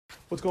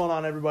What's going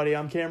on, everybody?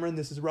 I'm Cameron,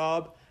 this is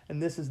Rob,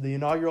 and this is the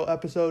inaugural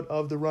episode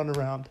of the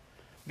RUNAROUND.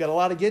 We've got a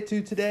lot to get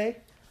to today.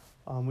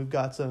 We've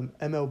got some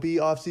MLB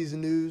offseason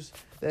news.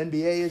 The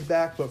NBA is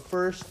back, but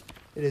first,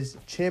 it is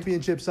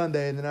Championship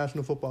Sunday in the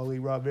National Football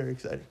League. Rob, very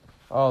exciting.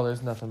 Oh,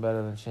 there's nothing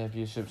better than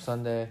Championship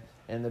Sunday.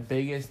 And the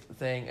biggest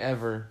thing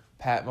ever,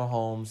 Pat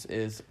Mahomes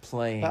is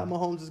playing. Pat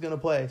Mahomes is going to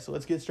play, so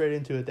let's get straight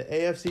into it. The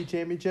AFC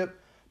Championship,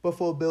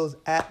 Buffalo Bills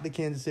at the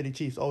Kansas City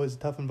Chiefs. Always a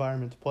tough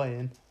environment to play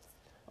in.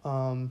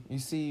 You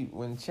see,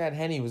 when Chad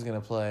Henne was going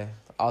to play,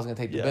 I was going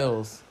to take the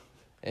Bills.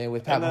 And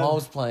with Pat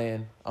Mahomes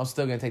playing, I'm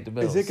still going to take the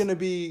Bills. Is it going to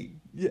be...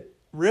 Yeah,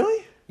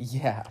 really?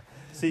 Yeah.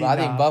 See, but I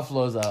think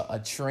Buffalo's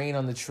a train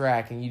on the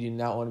track, and you do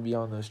not want to be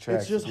on those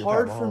tracks. It's just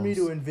hard for me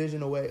to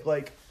envision a way.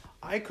 Like,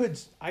 I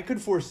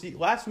could foresee...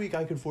 Last week,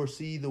 I could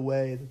foresee the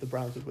way that the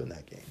Browns would win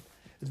that game.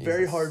 It's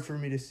very hard for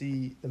me to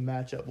see the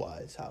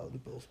matchup-wise how the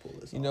Bills pull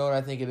this off. You know what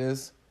I think it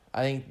is?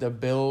 I think the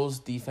Bills'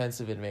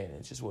 defensive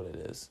advantage is what it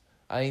is.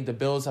 I think the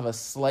Bills have a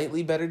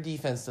slightly better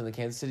defense than the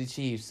Kansas City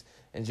Chiefs,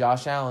 and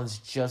Josh Allen's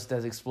just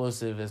as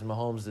explosive as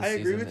Mahomes this season. I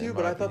agree with you,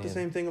 but I thought the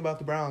same thing about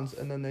the Browns,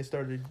 and then they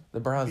started The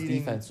Browns'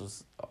 defense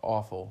was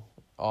awful.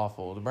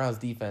 Awful. The Browns'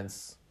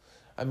 defense,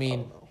 I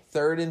mean,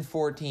 3rd and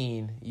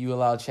 14, you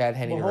allow Chad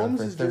Henne to run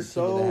for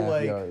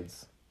 13.5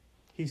 yards.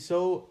 He's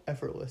so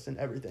effortless in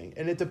everything,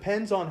 and it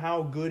depends on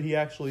how good he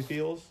actually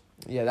feels.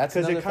 Yeah, that's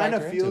another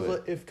factor into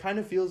it. It kind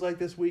of feels like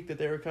this week that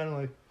they were kind of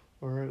like,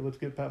 all right, let's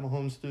get Pat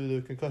Mahomes through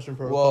the concussion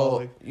protocol.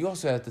 Well, you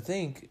also have to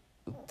think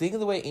of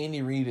the way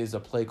Andy Reid is a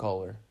play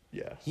caller.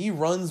 Yeah. He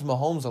runs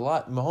Mahomes a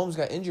lot. Mahomes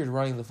got injured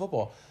running the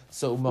football.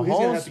 So Mahomes... he's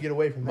going to have to get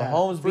away from that.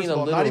 Mahomes First being of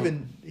all,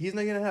 he's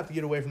not going to have to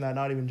get away from that,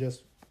 not even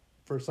just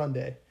for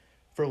Sunday,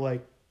 for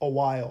like a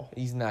while.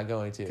 He's not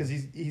going to. Because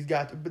he's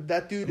got... But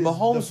that dude is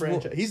the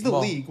franchise. He's the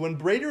league. When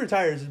Brady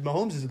retires,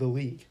 Mahomes is the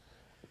league.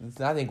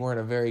 I think we're in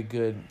a very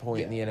good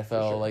point in the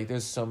NFL. Sure. Like,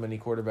 there's so many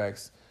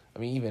quarterbacks. I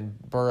mean, even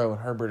Burrow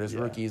and Herbert as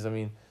rookies. I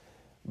mean,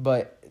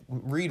 but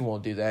Reid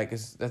won't do that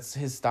because that's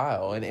his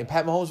style. And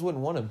Pat Mahomes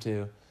wouldn't want him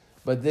to.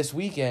 But this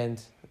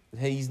weekend,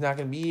 he's not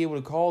going to be able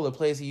to call the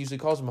plays he usually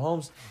calls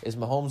Mahomes. Is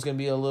Mahomes going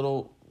to be a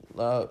little,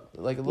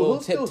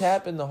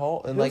 tip-tap in the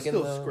hole? He'll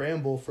still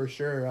scramble for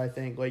sure, I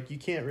think. Like, you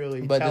can't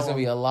really But there's going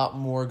to be a lot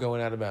more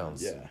going out of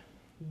bounds. Yeah,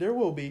 there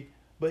will be.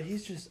 But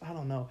he's just, I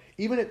don't know.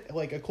 Even at,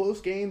 like, a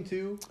close game,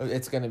 too.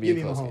 It's going to be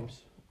a close Mahomes. Game.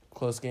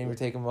 Close game, you're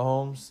taking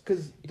Mahomes.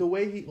 Because the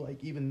way he,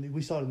 like, even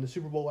we saw it in the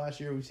Super Bowl last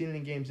year. We've seen it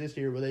in games this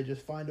year where they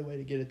just find a way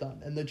to get it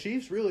done. And the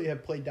Chiefs really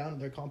have played down to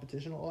their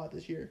competition a lot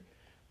this year.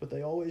 But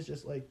they always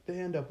just, like, they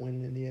end up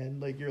winning in the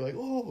end. Like, you're like,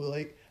 oh,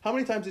 like, how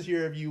many times this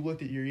year have you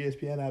looked at your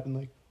ESPN app and,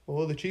 like,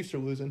 oh, the Chiefs are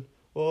losing.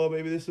 Oh,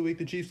 maybe this is the week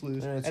the Chiefs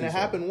lose. And it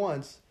happened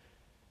once.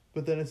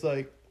 But then it's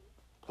like,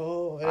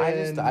 oh,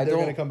 and they're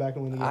going to come back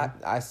and win the game.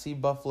 I see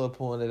Buffalo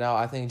pulling it out.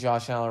 I think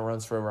Josh Allen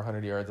runs for over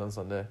 100 yards on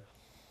Sunday.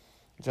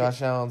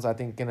 Josh Allen's, I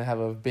think, going to have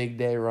a big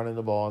day running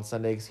the ball on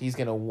Sunday because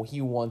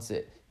he wants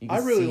it. I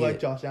really like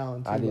Josh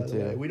Allen, too, I do by the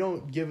way. We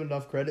don't give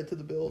enough credit to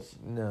the Bills.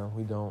 No,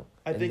 we don't.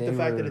 I think the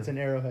fact that it's an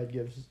Arrowhead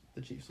gives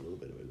the Chiefs a little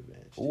bit of an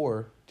advantage.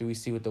 Or do we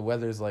see what the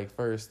weather's like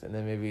first, and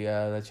then maybe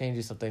that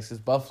changes some things because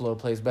Buffalo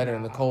plays better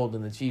in the cold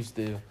than the Chiefs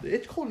do.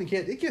 It's cold in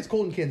Kansas. It gets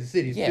cold in Kansas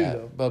City, too,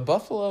 though. But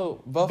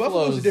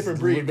Buffalo's a different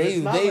breed. They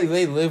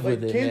live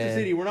with it, Kansas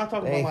City, we're not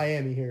talking about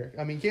Miami here.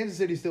 I mean, Kansas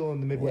City's still in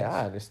the Midwest. Yeah,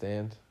 I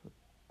understand.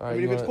 I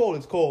mean, if it's cold,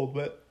 it's cold,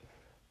 but...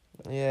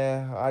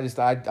 Yeah,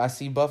 I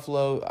see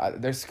Buffalo.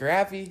 They're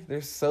scrappy.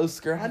 They're so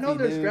scrappy. I know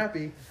they're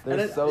scrappy.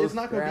 It's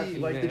not going to be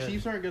like man. the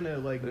Chiefs aren't going to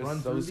like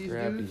run through these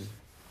dudes.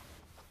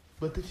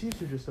 But the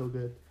Chiefs are just so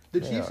good.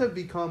 The Chiefs have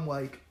become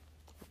like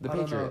the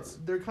Patriots.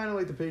 They're kind of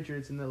like the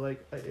Patriots, and they're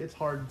like it's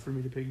hard for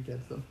me to pick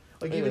against them.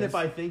 Like even if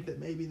I think that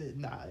maybe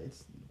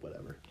it's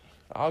whatever.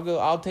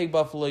 I'll take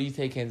Buffalo. You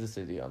take Kansas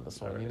City on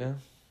this one. Right. You know.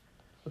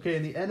 Okay,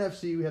 in the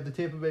NFC, we have the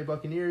Tampa Bay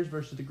Buccaneers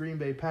versus the Green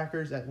Bay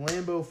Packers at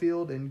Lambeau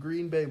Field in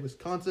Green Bay,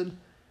 Wisconsin.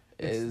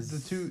 It's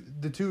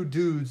the two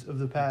dudes of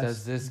the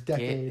past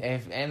decade.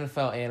 If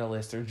NFL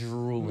analysts are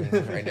drooling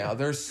right now.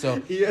 They're so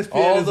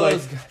ESPN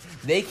guys,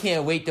 they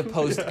can't wait to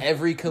post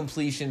every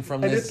completion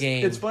from this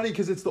game. It's funny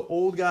because it's the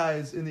old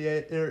guys in the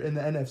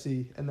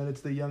NFC, and then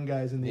it's the young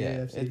guys in the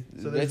AFC.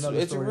 So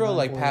it's a real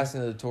like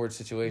passing the torch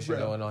situation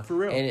going on for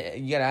real.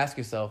 And you got to ask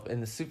yourself in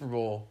the Super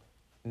Bowl.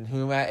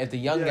 If the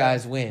young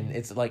guys win,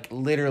 it's like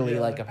literally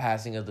like a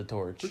passing of the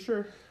torch. For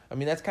sure. I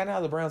mean, that's kind of how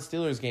the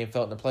Browns-Steelers game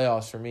felt in the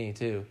playoffs for me,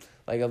 too.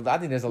 Like, I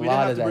think there's a lot of that. We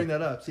didn't have to bring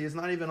that up. See, it's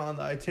not even on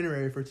the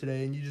itinerary for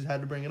today, and you just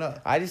had to bring it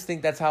up. I just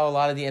think that's how a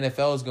lot of the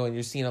NFL is going.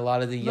 You're seeing a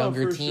lot of the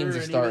younger teams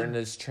are starting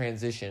this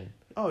transition.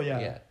 Oh,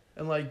 yeah.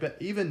 And,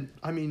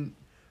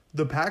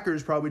 the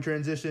Packers probably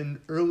transitioned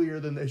earlier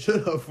than they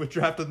should have with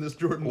drafting this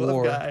Jordan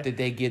Love guy. Or did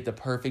they get the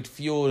perfect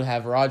fuel to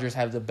have Rodgers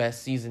have the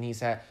best season he's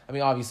had? I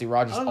mean, obviously,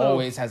 Rodgers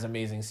always has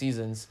amazing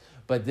seasons,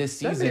 but this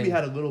season... That maybe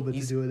had a little bit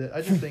to do with it.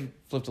 I just think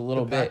flipped a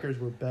little the Packers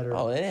were better.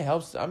 Oh, and it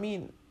helps. I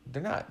mean,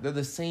 they're not. They're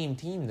the same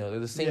team, though. They're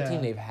the same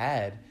team they've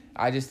had.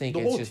 I just think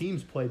the whole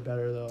team's played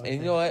better, though.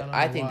 And you know what?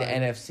 I think the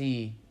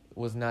NFC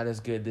was not as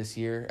good this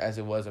year as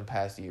it was in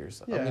past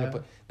years. Yeah. I'm gonna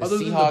put the Other Seahawks.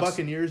 than the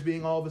Buccaneers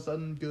being all of a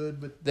sudden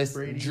good with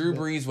Brady. Drew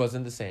Brees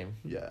wasn't the same.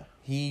 Yeah.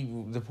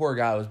 The poor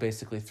guy was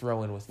basically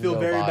throwing with Feel no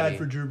very body. bad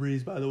for Drew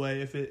Brees, by the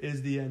way, if it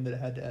is the end that it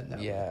had to end that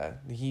way. Yeah,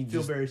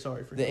 Feel very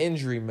sorry for him. The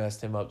injury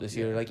messed him up this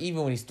year. Like,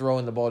 even when he's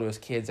throwing the ball to his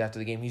kids after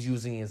the game, he's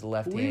using his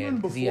left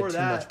hand because he had too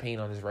much pain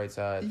on his right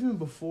side. Even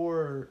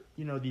before,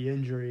 the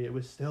injury, it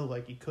was still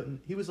like he couldn't.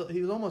 He was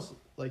almost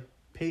like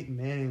Peyton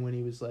Manning when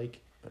he was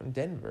like in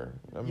Denver.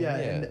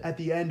 And at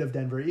the end of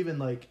Denver, even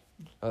like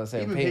I was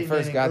saying, even Peyton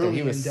first Manning got there, he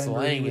early was in Denver,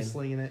 slanging. He was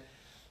slinging it.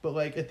 But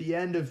like at the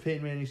end of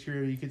Peyton Manning's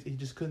career, he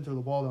just couldn't throw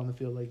the ball down the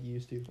field like he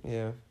used to.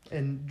 Yeah.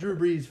 And Drew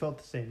Brees felt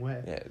the same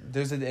way.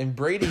 Yeah. And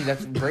Brady,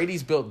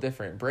 Brady's built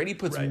different. Brady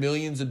puts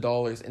millions of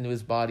dollars into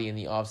his body in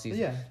the offseason.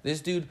 Yeah.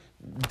 This dude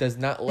does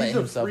not let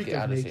himself get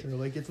out of shape.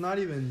 Like, it's not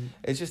even.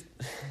 It's just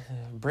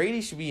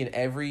Brady should be in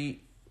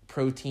every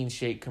protein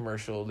shake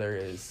commercial there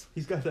is.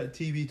 He's got that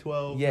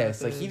TB12.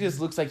 Yes, like he just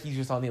looks like he's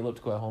just on the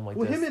elliptical at home like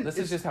this. This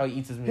is just how he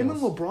eats his meals. Him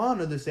and LeBron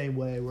are the same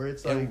way, where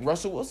it's like. And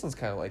Russell Wilson's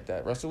kind of like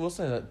that. Russell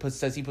Wilson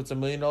says he puts $1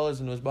 million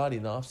into his body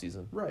in the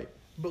offseason. Right.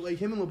 But like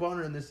him and LeBron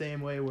are in the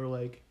same way where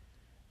like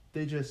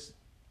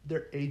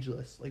they're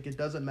ageless. Like it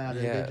doesn't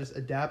matter. Yeah. They just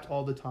adapt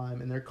all the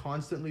time and they're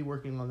constantly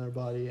working on their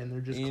body and they're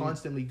just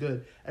constantly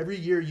good. Every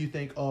year you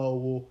think, oh,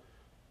 well,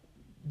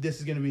 this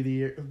is going to be the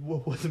year.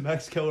 What was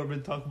Max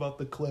Kellerman talk about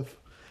the cliff?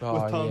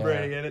 With Tom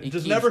Brady, and it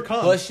just never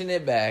comes. Pushing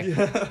it back.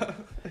 Yeah.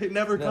 It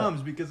never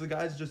comes because the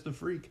guy's just a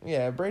freak.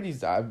 Yeah,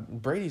 Brady's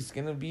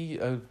gonna be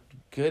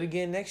good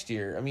again next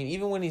year. I mean,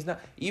 even when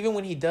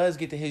he does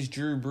get to his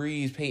Drew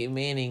Brees, Peyton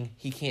Manning,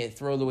 he can't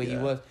throw the way he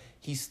was.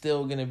 He's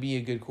still gonna be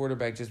a good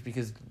quarterback just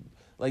because,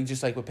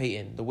 just like with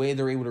Peyton, the way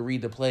they're able to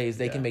read the plays,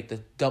 they can make the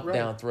dump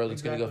down throw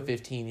that's gonna go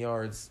 15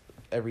 yards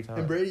every time.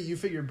 And Brady, you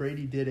figure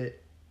Brady did it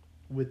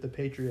with the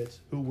Patriots,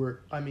 who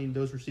were,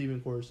 those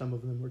receiving corps, some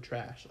of them were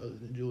trash, other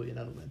than Julian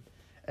Edelman.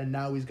 And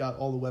now he's got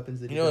all the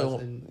weapons that he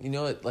does. You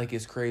know what, like,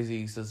 is crazy?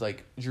 He says,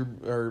 like,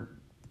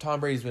 Tom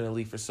Brady's been in the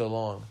league for so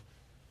long,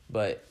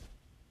 but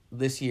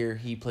this year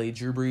he played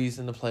Drew Brees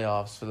in the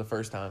playoffs for the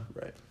first time.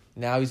 Right.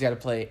 Now he's got to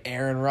play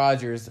Aaron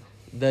Rodgers,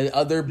 the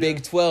other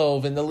Big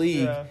 12 in the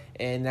league,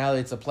 and now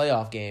it's a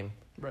playoff game.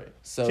 Right.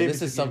 So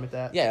this is something.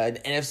 Yeah, an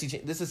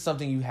NFC. This is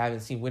something you haven't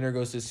seen. Winner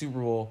goes to the Super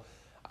Bowl.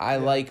 I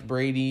like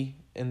Brady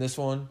in this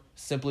one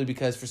simply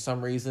because for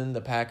some reason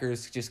the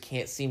Packers just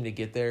can't seem to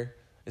get there.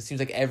 It seems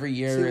like every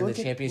year in the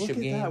championship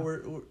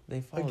game,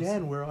 they fall.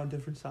 Again, we're on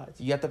different sides.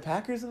 You got the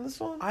Packers in this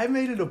one? I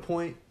made it a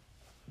point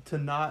to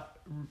not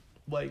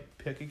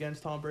pick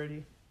against Tom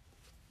Brady.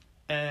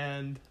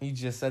 And you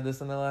just said this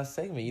in the last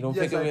segment. You don't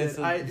pick against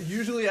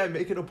usually I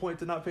make it a point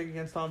to not pick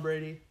against Tom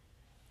Brady.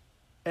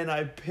 And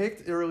I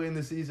picked early in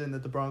the season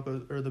that the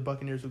Broncos or the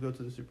Buccaneers would go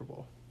to the Super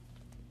Bowl.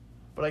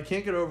 But I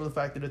can't get over the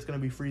fact that it's going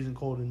to be freezing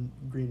cold in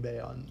Green Bay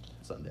on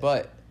Sunday.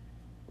 But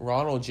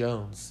Ronald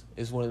Jones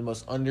is one of the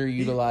most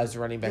underutilized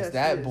running backs. Yes,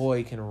 that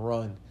boy can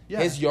run.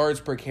 Yeah. His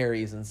yards per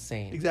carry is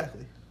insane.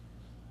 Exactly.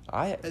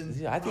 I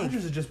think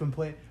Rodgers has just been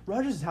playing.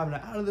 Rodgers is having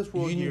an out of this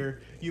world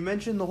year. You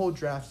mentioned the whole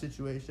draft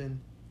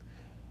situation.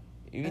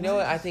 You know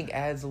what I think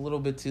adds a little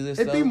bit to this.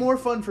 It'd be more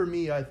fun for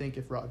me, I think,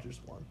 if Rodgers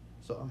won.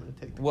 So I'm going to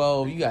take.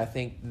 You gotta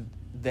think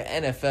the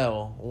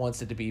NFL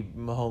wants it to be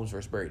Mahomes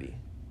versus Brady.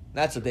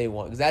 That's what they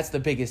want because that's the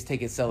biggest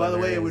ticket seller. By the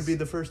way, it would be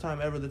the first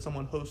time ever that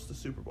someone hosts the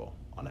Super Bowl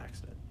on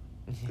accident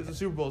because the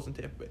Super Bowl's in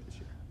Tampa Bay this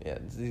year.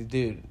 Yeah,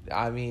 dude.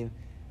 I mean,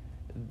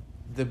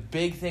 the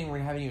big thing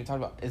we haven't even talked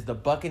about is the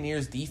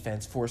Buccaneers'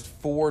 defense forced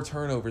 4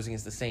 turnovers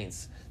against the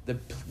Saints.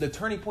 The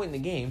turning point in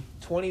the game,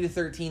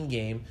 20-13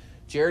 game.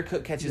 Jared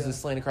Cook catches a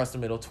slant across the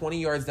middle, 20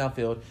 yards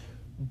downfield.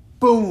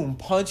 Boom!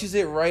 Punches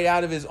it right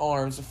out of his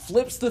arms,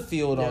 flips the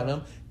field on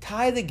him,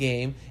 tie the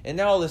game, and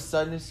now all of a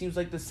sudden it seems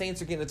like the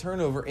Saints are getting a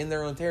turnover in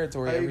their own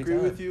territory every time. I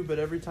agree with you, but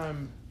every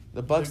time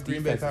the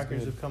Green Bay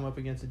Packers have come up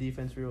against a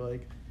defense, we were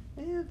like,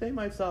 they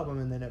might stop them,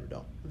 and they never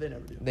don't. They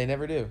never do.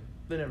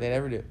 They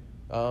never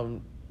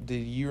do. Do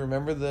you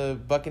remember the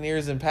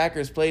Buccaneers and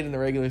Packers played in the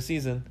regular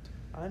season?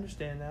 I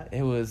understand that.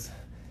 It was...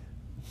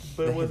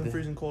 But it wasn't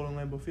freezing cold on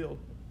Lambeau Field.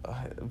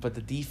 But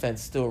the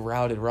defense still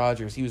routed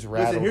Rodgers. He was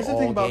rattled all game. Here's the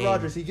thing about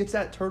Rodgers. He gets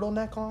that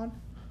turtleneck on,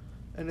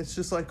 and it's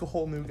just like a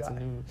whole new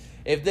guy.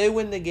 If they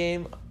win the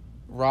game,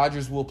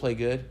 Rodgers will play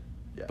good.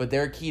 Yeah. But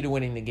their key to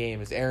winning the game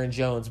is Aaron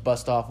Jones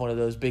bust off one of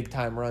those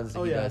big-time runs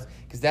that he does.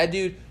 Because that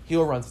dude,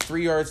 he'll run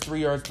 3 yards,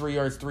 3 yards, 3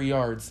 yards, 3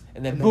 yards,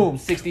 and then boom,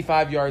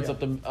 65 yards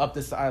up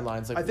the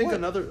sidelines. Like, I think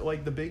another,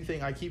 the big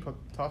thing, I keep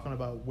talking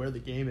about where the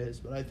game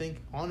is, but I think,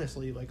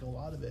 honestly, a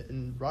lot of it,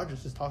 and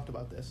Rodgers has talked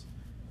about this,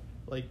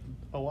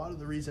 a lot of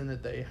the reason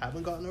that they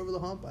haven't gotten over the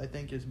hump, I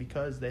think, is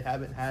because they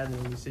haven't had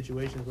any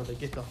situations where they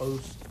get to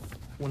host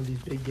one of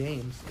these big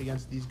games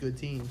against these good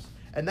teams.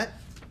 And that,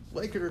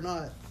 like it or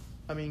not,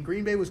 I mean,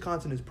 Green Bay,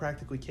 Wisconsin is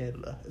practically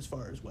Canada as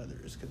far as weather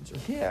is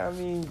concerned. Yeah, I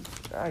mean,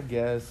 I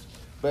guess.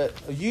 But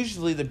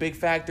usually the big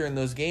factor in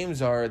those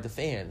games are the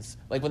fans.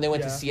 Like when they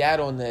went to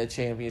Seattle in the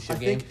championship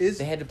game,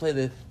 they had to play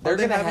the.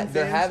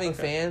 They're having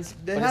fans,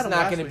 but it's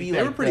not going to be like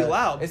they were pretty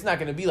loud. It's not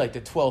going to be like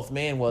the 12th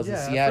man was in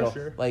Seattle. For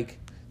sure. Like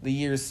the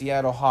years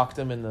Seattle hawked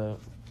them in the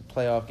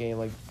playoff game.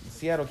 Like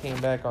Seattle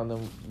came back on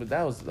them, but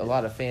that was a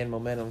lot of fan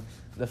momentum.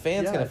 The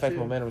fans can affect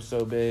momentum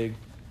so big.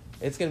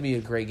 It's going to be a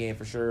great game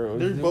for sure.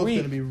 They're both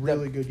going to be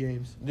really good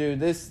games.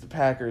 Dude, this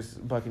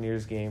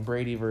Packers-Buccaneers game,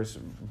 Brady versus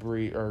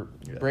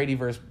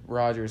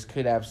Rodgers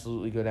could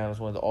absolutely go down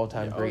as one of the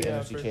all-time great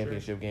NFC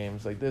Championship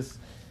games. Like this,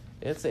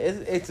 it's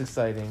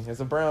exciting.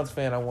 As a Browns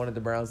fan, I wanted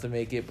the Browns to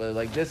make it, but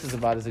like this is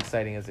about as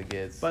exciting as it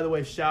gets. By the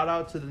way, shout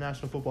out to the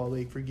National Football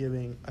League for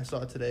giving. I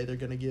saw it today. They're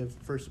going to give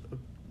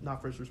not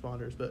first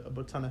responders, but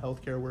a ton of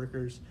healthcare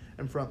workers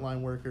and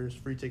frontline workers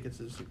free tickets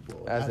to the Super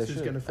Bowl. As they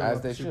should. Going to fill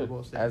up the Super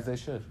Bowl stadium. As they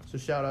should. So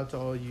shout out to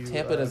all you.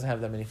 Tampa doesn't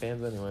have that many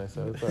fans anyway,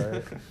 so it's all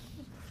right.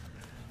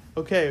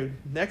 Okay,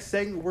 next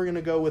segment we're going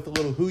to go with a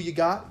little Who You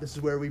Got. This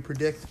is where we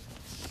predict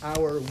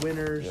our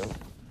winners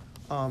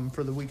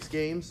for the week's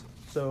games.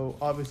 So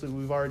obviously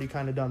we've already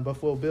kind of done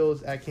Buffalo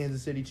Bills at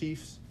Kansas City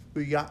Chiefs. Who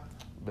you got?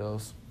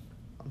 Bills.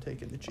 I'm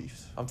taking the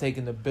Chiefs. I'm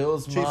taking the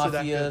Bills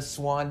Mafia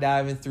swan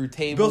diving through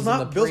tables in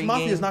the pregame. Bills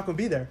Mafia is not going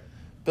to be there.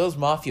 Bills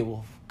Mafia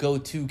will go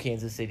to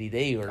Kansas City.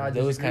 They are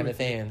those kind of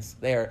fans.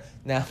 They are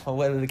now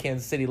whether the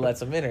Kansas City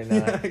lets them in or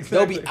not. Exactly.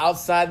 They'll be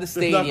outside the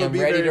stadium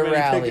ready to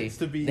rally.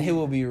 They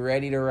will be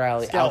ready to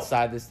rally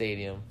outside the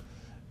stadium.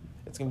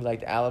 It's going to be like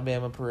the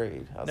Alabama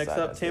parade. Next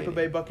up, Tampa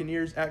Bay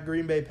Buccaneers at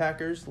Green Bay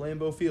Packers,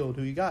 Lambeau Field.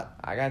 Who you got?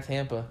 I got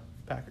Tampa.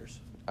 Packers.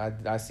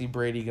 I see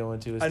Brady going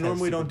to his 10th I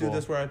normally Super don't do Bowl.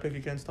 this where I pick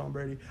against Tom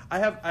Brady. I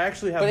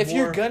actually have. But if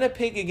you're gonna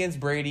pick against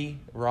Brady,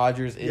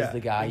 Rodgers is the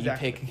guy.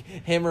 Exactly. You pick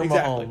him or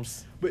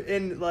Mahomes. But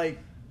and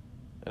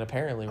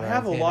apparently, I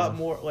have a lot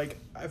more. Like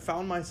I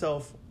found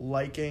myself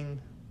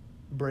liking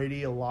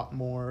Brady a lot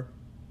more,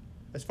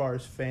 as far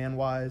as fan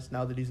wise.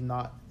 Now that he's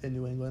not in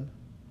New England,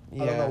 I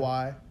don't know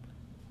why.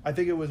 I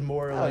think it was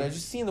more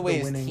just seeing the way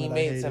his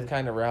teammates have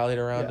kind of rallied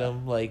around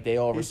him. Like they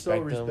all respect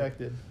him. He's so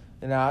respected.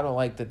 And I don't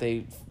like that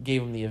they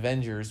gave him the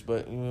Avengers,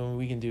 but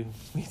we can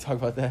talk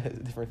about that at a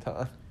different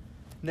time.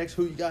 Next,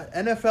 who you got?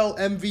 NFL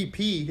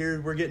MVP.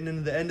 Here we're getting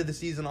into the end of the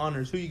season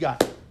honors. Who you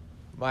got?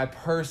 My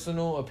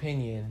personal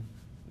opinion.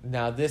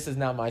 Now this is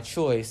not my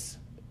choice.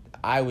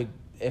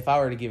 If I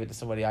were to give it to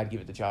somebody, I'd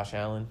give it to Josh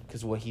Allen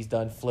because of what he's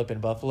done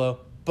flipping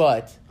Buffalo.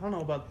 But I don't know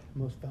about the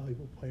most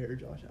valuable player,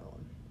 Josh Allen.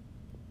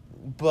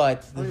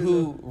 But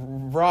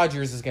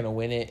Rodgers is going to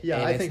win it, and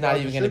I it's think not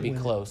Rodgers even going to be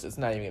should close. It's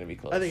not even going to be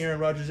close. I think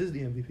Aaron Rodgers is the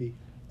MVP.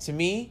 To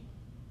me,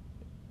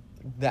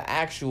 the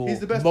actual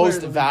He's the best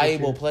most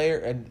valuable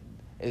player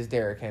is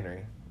Derrick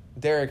Henry.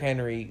 Derrick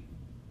Henry,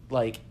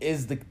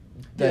 is the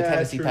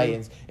Tennessee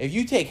Titans. If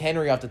you take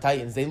Henry off the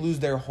Titans, they lose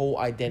their whole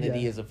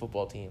identity as a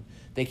football team.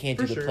 They can't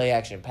do the play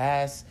action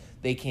pass.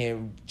 They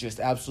can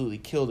just absolutely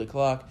kill the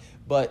clock.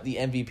 But the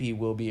MVP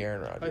will be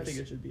Aaron Rodgers. I think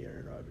it should be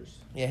Aaron Rodgers.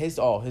 Yeah, his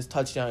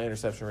touchdown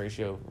interception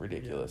ratio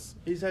ridiculous.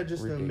 Yeah. He's had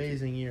just an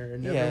amazing year,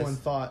 and everyone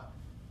thought,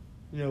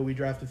 we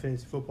drafted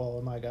fantasy football,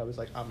 and my guy was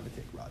like, I'm going to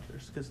take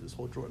Rodgers because of this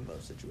whole Jordan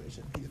Love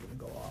situation. He's going to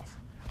go off,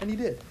 and he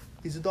did.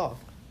 He's a dog,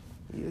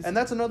 and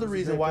that's another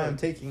reason why I'm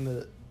taking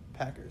the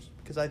Packers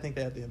because I think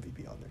they have the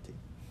MVP on their team.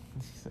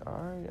 All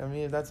right, I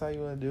mean if that's how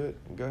you want to do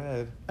it, go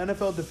ahead.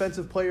 NFL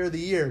Defensive Player of the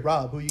Year,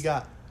 Rob. Who you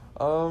got?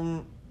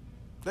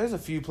 There's a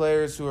few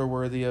players who are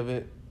worthy of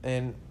it,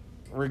 and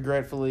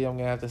regretfully, I'm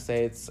gonna have to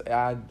say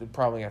I'd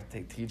probably have to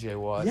take T.J.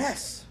 Watt.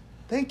 Yes,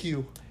 thank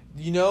you.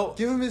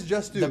 Give him his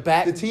just due.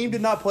 The team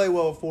did not play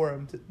well for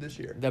him this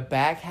year. The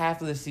back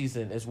half of the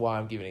season is why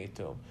I'm giving it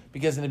to him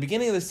because in the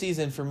beginning of the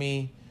season, for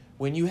me,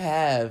 when you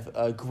have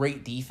a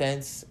great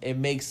defense, it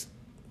makes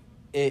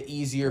it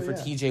easier for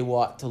T.J.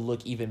 Watt to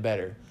look even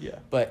better. Yeah,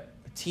 but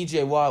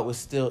T.J. Watt was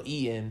still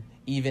eating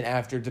even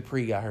after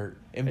Dupree got hurt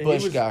and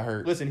Bush got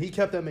hurt. Listen, he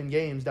kept them in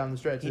games down the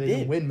stretch. They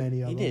didn't win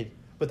many of them. He did.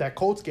 But that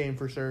Colts game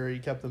for sure, he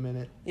kept them in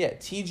it. Yeah,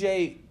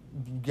 TJ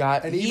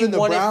got and even the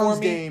Browns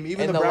game, when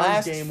they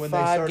started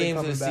 5 games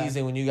of the back.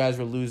 Season when you guys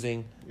were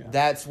losing,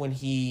 that's when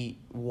he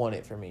won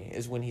it for me.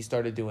 Is when he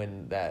started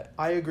doing that.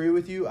 I agree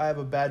with you. I have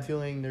a bad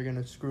feeling they're going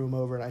to screw him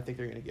over, and I think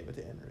they're going to give it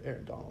to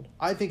Aaron Donald.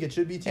 I think it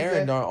should be TJ.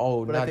 Aaron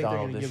Donald, but not I think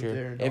Donald they're this give year. It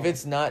to Aaron if Donald.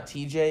 it's not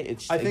TJ,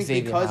 it's I think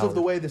Xavier because Howard. of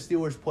the way the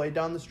Steelers played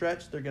down the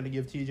stretch, they're going to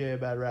give TJ a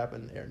bad rap,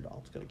 and Aaron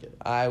Donald's going to get it.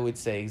 I would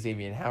say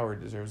Xavier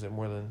Howard deserves it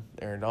more than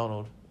Aaron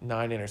Donald.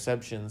 9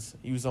 interceptions.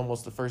 He was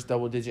almost the first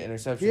double-digit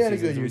interception he had a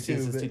good year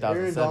since too, 2007.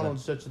 Aaron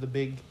Donald's such the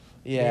big.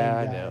 Yeah,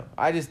 I know.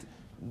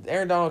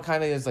 Aaron Donald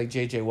kind of is like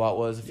J.J. Watt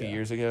was a few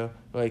years ago.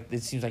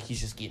 It seems like he's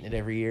just getting it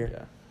every year.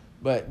 Yeah.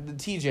 But the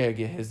TJ will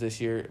get his this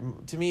year.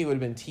 To me, it would have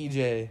been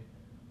TJ,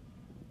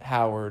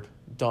 Howard,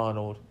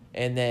 Donald,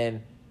 and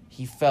then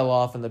he fell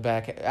off in the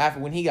back. After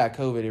when he got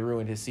COVID, it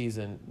ruined his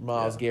season.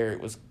 Myles Garrett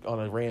was on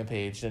a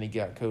rampage. Then he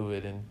got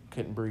COVID and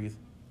couldn't breathe.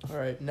 All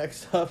right,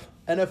 next up,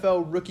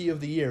 NFL Rookie of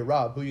the Year.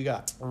 Rob, who you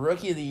got?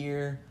 Rookie of the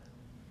Year,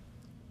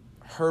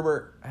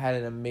 Herbert had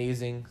an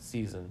amazing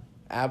season.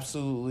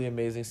 Absolutely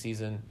amazing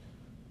season.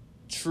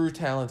 True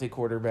talented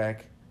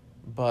quarterback.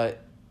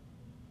 But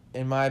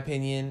in my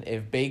opinion,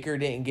 if Baker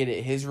didn't get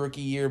it his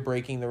rookie year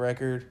breaking the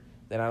record,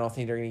 then I don't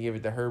think they're going to give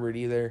it to Herbert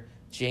either.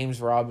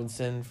 James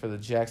Robinson for the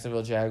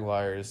Jacksonville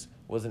Jaguars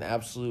was an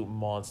absolute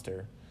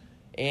monster.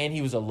 And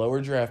he was a lower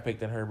draft pick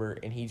than Herbert,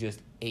 and he just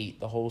ate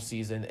the whole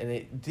season. And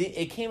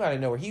it came out of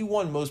nowhere. He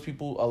won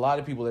a lot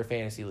of people their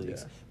fantasy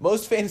leagues. Yeah.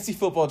 Most fantasy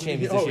football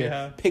champions this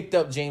year picked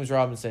up James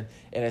Robinson.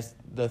 And as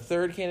the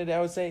third candidate,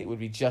 I would say, would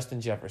be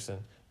Justin Jefferson.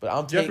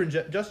 But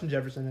Justin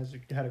Jefferson has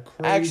had a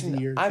crazy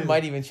year, too. I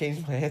might even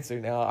change my answer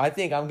now. I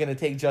think I'm going to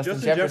take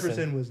Justin Jefferson.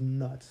 Jefferson was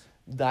nuts.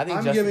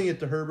 I'm giving it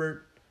to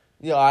Herbert.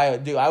 Yeah, I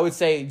do. I would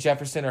say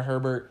Jefferson or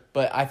Herbert,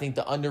 but I think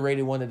the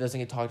underrated one that doesn't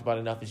get talked about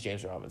enough is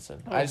James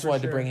Robinson. I just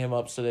wanted to bring him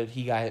up so that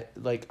he got,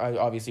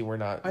 obviously we're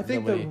not. I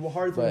think the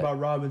hard thing about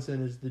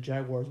Robinson is the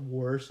Jaguars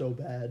were so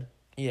bad.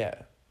 Yeah.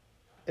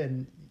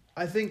 And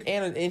I think...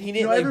 And he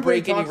didn't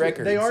break any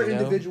records. They are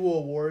individual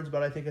awards,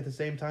 but I think at the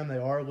same time they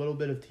are a little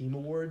bit of team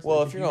awards.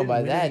 Well, if you're going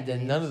by that,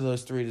 then none of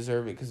those three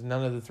deserve it because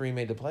none of the three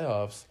made the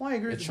playoffs. Well, I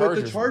agree. The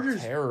Chargers were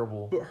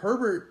terrible. But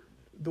Herbert,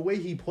 the way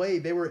he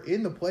played, they were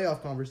in the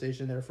playoff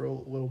conversation there for a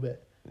little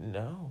bit.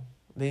 No.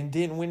 They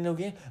didn't win no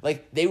game.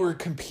 They were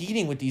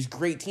competing with these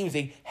great teams.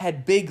 They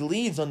had big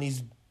leads on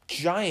these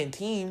giant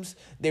teams.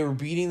 They were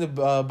beating the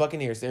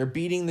Buccaneers. They were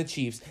beating the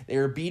Chiefs. They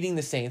were beating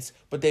the Saints,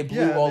 but they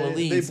blew all the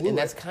leads. And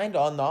that's kind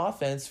of on the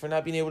offense for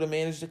not being able to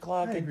manage the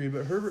clock. I agree,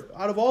 but Herbert,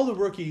 out of all the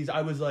rookies,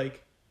 I was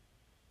like,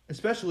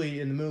 especially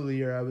in the middle of the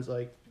year, I was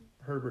like,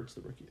 Herbert's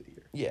the rookie of the year.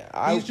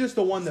 Yeah, he's just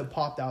the one that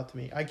popped out to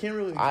me. I can't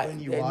really explain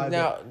to you why.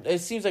 Now, it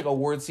seems like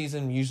award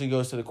season usually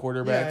goes to the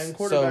quarterbacks. Yeah, and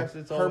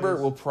quarterbacks, so Herbert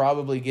will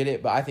probably get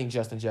it, but I think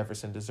Justin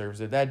Jefferson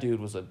deserves it. That dude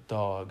was a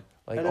dog.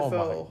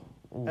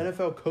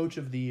 NFL Coach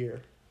of the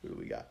Year. Who do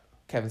we got?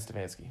 Kevin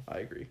Stefanski. I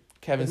agree.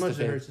 Kevin Stefanski. As much as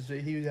it hurts,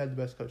 he had the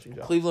best coaching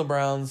job. Cleveland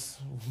Browns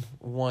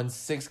won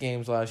 6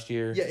 games last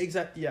year. Yeah,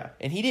 exactly. Yeah.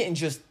 And he didn't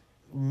just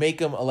make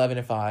them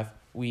 11-5.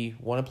 We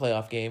won a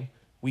playoff game.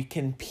 We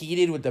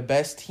competed with the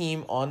best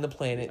team on the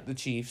planet, the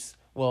Chiefs.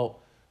 Well,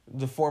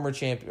 the former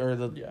champion or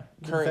the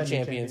current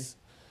champions.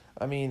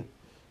 I mean,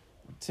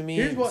 to me,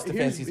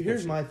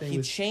 here's my thing.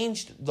 He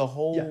changed the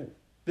whole. Yeah.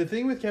 The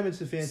thing with Kevin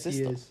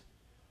Stefanski is,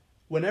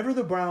 whenever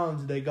the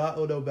Browns they got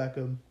Odell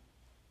Beckham,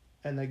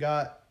 and they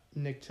got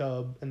Nick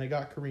Chubb, and they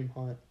got Kareem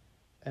Hunt,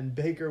 and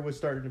Baker was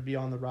starting to be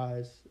on the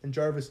rise, and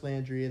Jarvis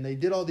Landry, and they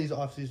did all these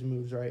offseason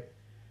moves, right?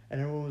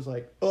 And everyone was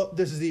like, "Oh,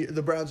 this is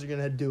the Browns are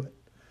gonna do it."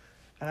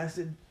 And I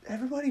said,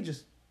 everybody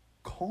just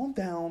calm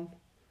down.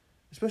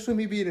 Especially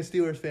me being a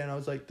Steelers fan. I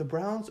was like, the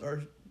Browns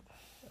are,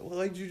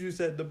 like Juju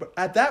said,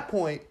 at that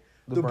point,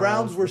 the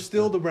Browns were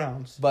still the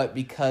Browns. But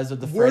because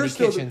of the Freddie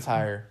Kitchens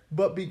hire.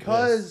 But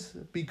because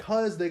they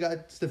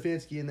got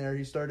Stefanski in there,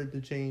 he started to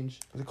change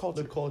the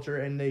culture,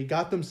 and they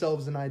got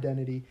themselves an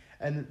identity.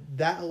 And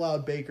that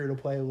allowed Baker to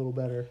play a little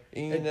better.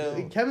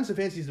 Kevin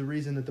Stefanski is the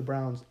reason that the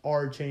Browns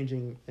are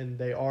changing, and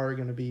they are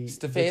going to be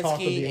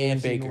Stefanski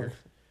and Baker.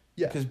 North.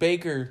 Yeah, because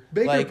Baker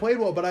played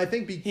well, but I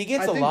think he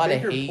gets a lot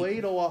Baker of hate.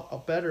 Played a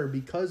lot better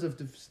because of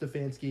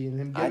Stefanski and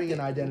him giving an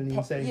identity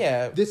and saying,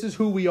 yeah, this is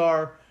who we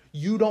are.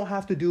 You don't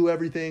have to do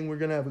everything. We're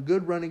gonna have a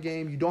good running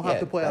game. You don't have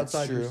to play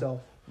outside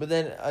yourself." But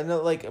then I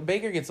know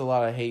Baker gets a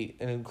lot of hate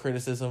and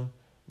criticism,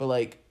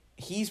 but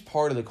he's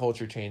part of the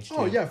culture change too.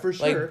 Oh yeah, for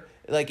sure.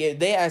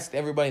 They asked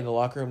everybody in the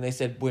locker room. They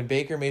said when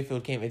Baker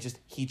Mayfield came,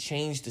 he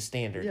changed the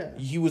standard. Yeah.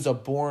 He was a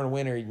born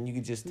winner, and you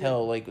could just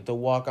tell the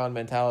walk-on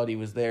mentality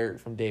was there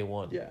from day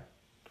one. Yeah.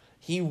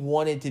 He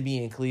wanted to be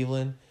in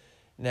Cleveland.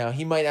 Now,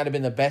 he might not have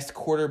been the best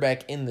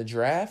quarterback in the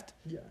draft,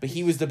 but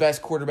he was the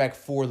best quarterback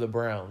for the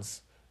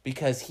Browns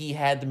because he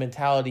had the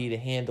mentality to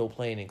handle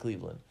playing in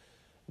Cleveland.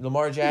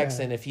 Lamar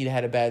Jackson, if he'd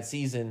had a bad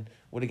season,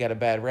 would have got a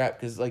bad rap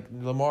because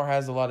Lamar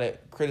has a lot of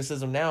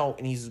criticism now,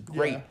 and he's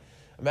great. Yeah.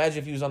 Imagine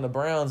if he was on the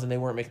Browns and they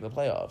weren't making the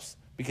playoffs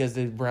because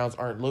the Browns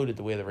aren't loaded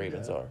the way the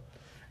Ravens are.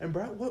 And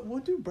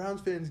what do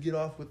Browns fans get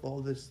off with all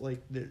this,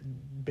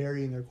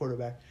 burying their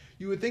quarterback?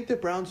 You would think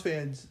that Browns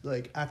fans,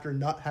 after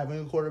not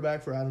having a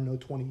quarterback for,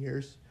 20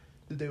 years,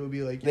 that they would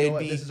be like,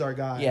 this is our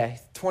guy. Yeah,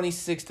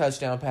 26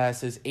 touchdown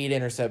passes, 8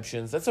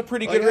 interceptions. That's a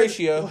pretty good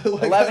ratio.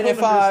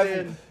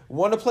 11-5,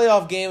 won a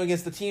playoff game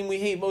against the team we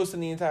hate most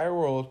in the entire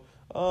world.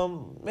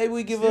 Maybe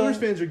we give Steelers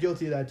fans are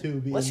guilty of that,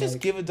 too. Let's just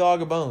give a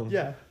dog a bone.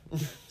 Yeah.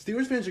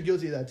 Steelers fans are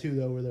guilty of that, too,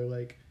 though, where they're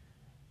like,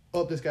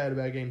 "Oh, this guy had a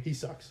bad game. He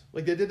sucks."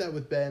 They did that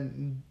with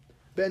Ben.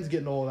 Ben's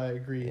getting old, I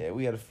agree. Yeah,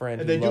 we had a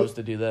friend who loves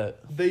to do that.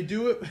 They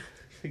do it...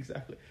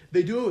 Exactly.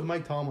 They do it with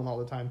Mike Tomlin all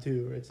the time,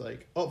 too. Where it's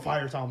like, "Oh,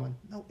 fire Tomlin."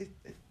 No,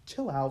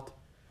 chill out.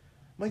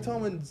 Mike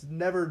Tomlin's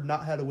never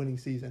not had a winning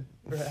season.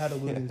 Or had a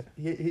losing...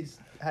 He's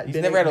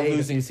never had a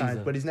losing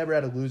season. But he's never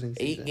had a losing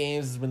season. 8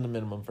 games has been the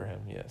minimum for him,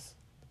 yes.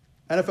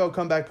 NFL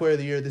Comeback Player of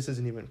the Year, this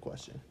isn't even a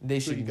question. They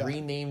should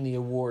rename the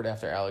award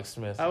after Alex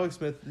Smith. Alex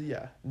Smith,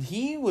 yeah.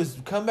 He was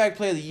Comeback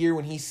Player of the Year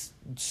when he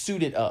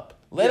suited up,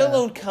 let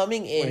alone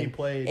coming in. When he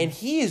played. And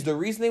he is the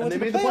reason they went to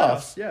the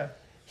playoffs. Yeah.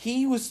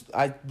 He was,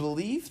 I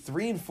believe,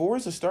 3-4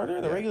 as a starter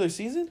in the regular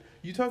season.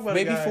 You talk about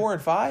maybe a guy,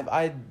 4-5.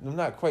 I'm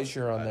not quite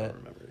sure on that. I don't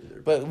remember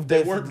either. But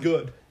they weren't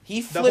good.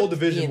 He That whole flipped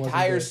division the wasn't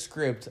entire good.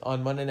 script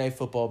on Monday Night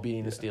Football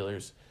beating the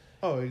Steelers.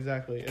 Oh,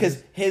 exactly.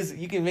 Because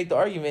you can make the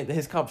argument that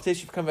his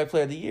competition for comeback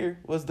player of the year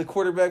was the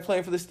quarterback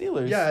playing for the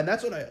Steelers. Yeah, and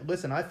that's what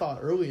I thought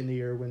early in the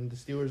year when the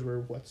Steelers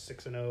were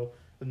 6-0,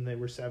 and they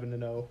were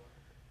 7-0,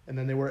 and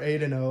then they were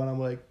 8-0, and I'm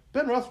like,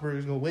 Ben Roethlisberger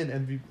is going to win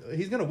MVP.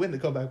 He's going to win the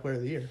comeback player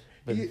of the year.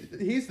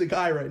 He's the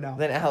guy right now.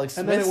 Then Alex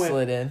Smith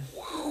slid in.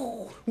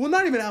 Well,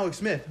 not even Alex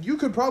Smith. You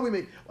could probably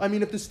make. I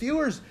mean, if the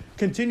Steelers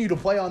continue to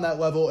play on that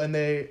level and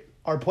they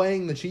are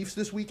playing the Chiefs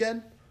this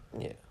weekend,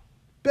 yeah,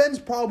 Ben's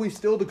probably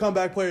still the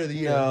comeback player of the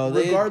year. No,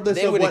 regardless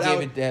they of would what.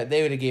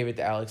 They would have gave it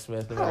to Alex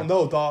Smith. I don't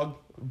know, dog.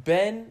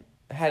 Ben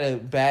had a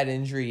bad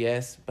injury,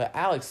 yes, but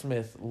Alex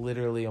Smith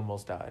literally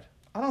almost died.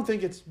 I don't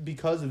think it's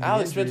because of the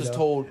Alex injury, Smith was though.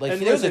 told there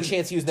And was a listen,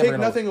 chance he was never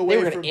going to. They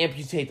were going to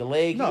amputate the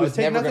leg. No, he was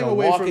take never nothing going to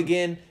away walk from-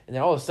 again, and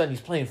then all of a sudden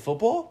he's playing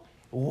football.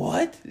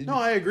 What? No,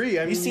 I agree.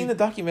 I mean, you seen the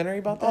documentary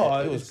about that?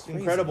 Oh, it was it's crazy.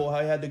 incredible how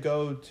I had to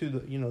go to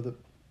the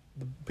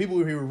people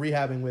who we were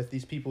rehabbing with.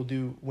 These people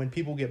do when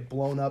people get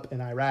blown up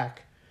in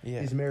Iraq. Yeah.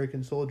 These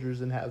American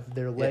soldiers and have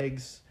their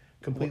legs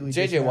completely.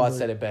 J.J. Watt dismembered.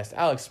 said it best.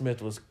 Alex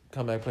Smith was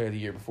comeback player of the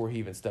year before he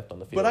even stepped on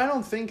the field. But I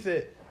don't think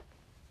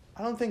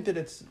that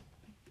it's.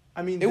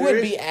 I mean, there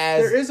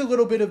is a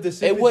little bit of the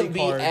sympathy it wouldn't be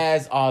card,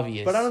 as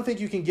obvious. but I don't think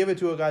you can give it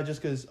to a guy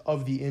just because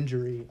of the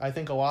injury. I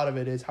think a lot of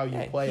it is how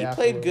you play. He afterward.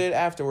 played good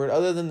afterward,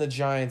 other than the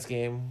Giants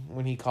game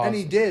when he caught. And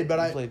he did,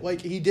 but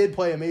he he did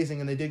play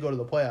amazing, and they did go to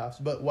the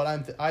playoffs. But what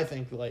I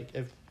think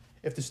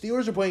if the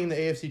Steelers are playing in the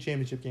AFC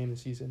Championship game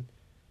this season,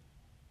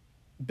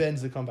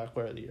 Ben's the comeback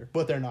player of the year.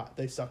 But they're not.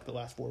 They sucked the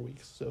last 4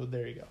 weeks. So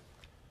there you go.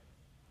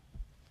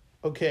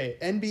 Okay,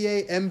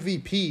 NBA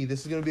MVP.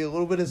 This is going to be a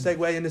little bit of a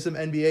segue into some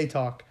NBA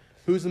talk.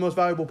 Who's the most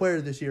valuable player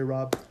this year,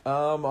 Rob?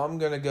 I'm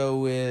gonna go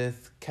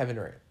with Kevin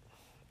Durant.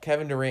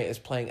 Kevin Durant is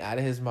playing out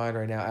of his mind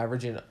right now,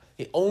 averaging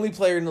the only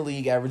player in the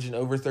league averaging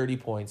over 30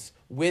 points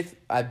with,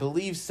 I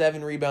believe,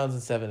 7 rebounds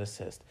and 7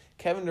 assists.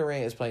 Kevin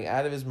Durant is playing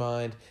out of his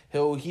mind.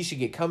 He should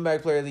get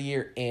comeback player of the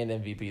year and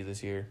MVP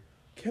this year.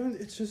 Kevin,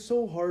 it's just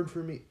so hard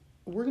for me.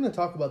 We're going to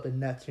talk about the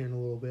Nets here in a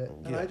little bit,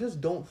 and I just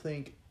don't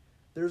think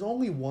there's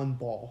only one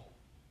ball.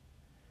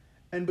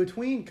 And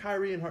between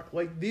Kyrie and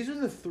Harden, these are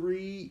the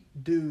 3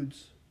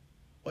 dudes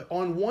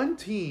on one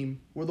team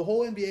where the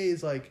whole NBA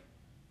is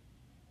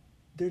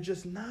they're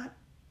just not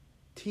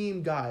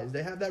team guys.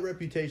 They have that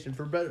reputation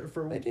for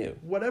They do.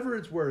 whatever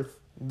it's worth.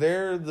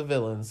 They're the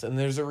villains, and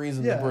there's a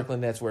reason the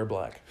Brooklyn Nets wear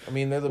black. I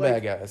mean, they're the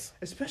bad guys.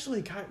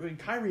 Especially Kyrie.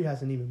 Kyrie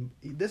hasn't even.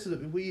 He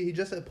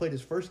just had played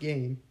his first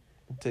game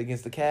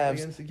Against the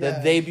Cavs.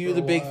 The debut of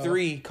the Big while.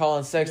 Three,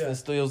 Colin Sexton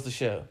steals the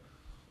show.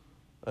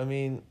 I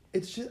mean,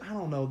 it's just, I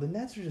don't know. The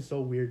Nets are just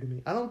so weird to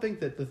me. I don't think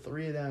that the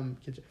 3 of them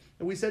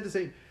and we said the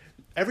same.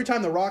 Every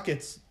time the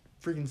Rockets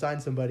freaking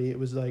signed somebody, it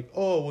was now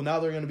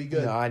they're going to be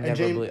good. no,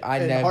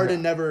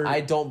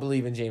 I don't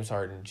believe in James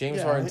Harden.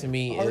 James Harden to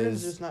me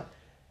Harden's is just not.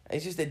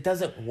 It's just it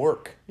doesn't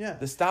work. Yeah,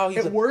 the style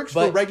works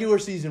for regular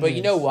season. But wins.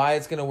 you know why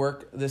it's going to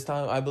work this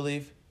time? I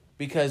believe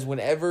because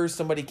whenever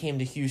somebody came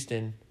to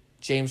Houston,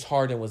 James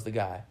Harden was the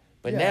guy.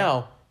 But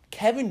now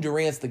Kevin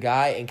Durant's the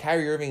guy, and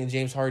Kyrie Irving and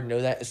James Harden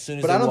know that as soon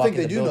as. But I don't think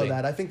they do know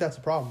that. I think that's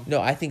a problem.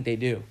 No, I think they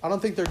do. I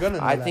don't think they're gonna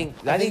know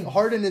that. I think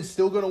Harden is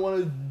still gonna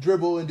want to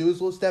dribble and do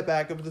his little step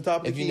back up at the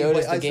top of the key. If you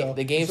notice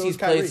the games he's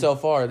played so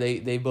far,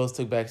 they both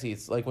took back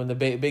seats. Like when the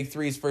Big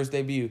Three's first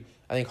debut,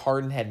 I think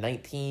Harden had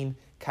 19,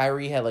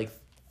 Kyrie had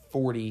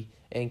 40,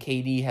 and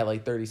KD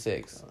had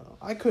 36.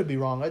 I could be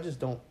wrong. I just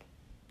don't.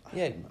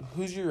 Yeah,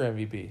 who's your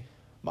MVP?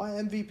 My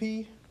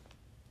MVP.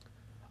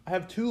 I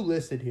have 2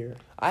 listed here.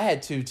 I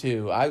had 2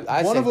 too.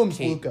 One of them's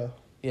Luka.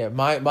 Yeah,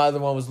 my other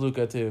one was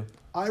Luka too.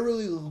 I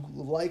really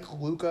like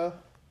Luka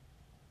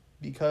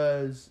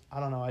because I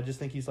don't know. I just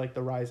think he's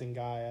the rising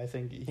guy. I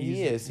think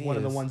he's one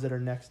of the ones that are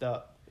next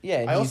up.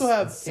 Yeah, I also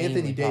have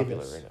Anthony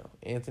Davis right now.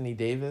 Anthony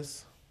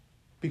Davis,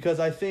 because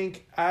I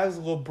think as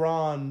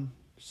LeBron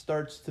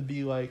starts to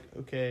be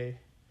okay,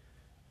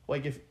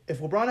 if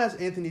LeBron has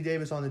Anthony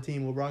Davis on the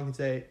team, LeBron can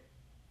say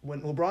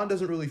when LeBron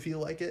doesn't really feel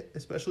like it,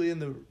 especially in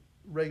the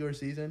regular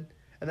season,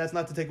 and that's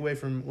not to take away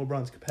from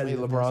LeBron's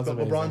competitiveness, but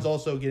LeBron's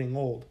also getting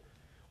old.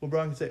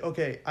 LeBron can say,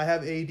 okay, I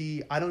have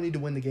AD, I don't need to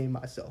win the game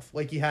myself,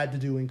 like he had to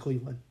do in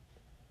Cleveland.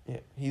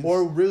 Yeah,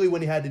 or really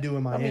when he had to do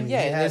in Miami. I mean,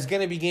 and there's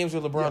going to be games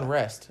where LeBron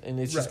rests, and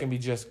it's just going to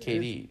be just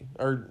KD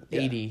or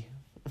AD.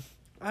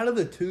 Out of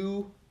the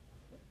 2,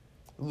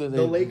 the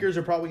Lakers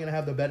are probably going to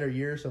have the better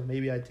year, so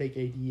maybe I'd take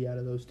AD out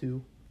of those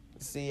 2.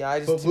 See,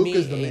 but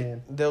Luka's the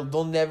man.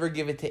 They'll never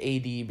give it to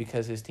AD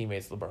because his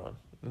teammate's LeBron.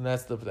 And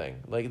that's the thing.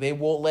 They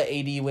won't let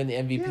AD win the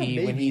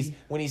MVP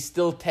when he's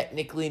still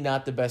technically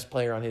not the best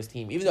player on his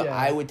team. Even though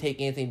I would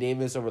take Anthony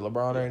Davis over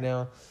LeBron right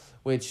now,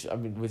 which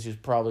is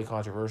probably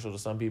controversial to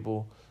some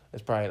people.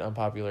 It's probably an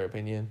unpopular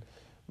opinion.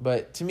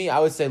 But to me, I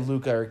would say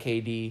Luka or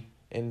KD,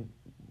 and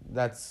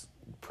that's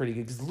pretty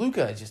good because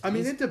Luka just.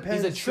 it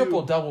depends. He's a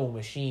triple-double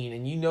machine,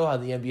 and you know how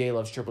the NBA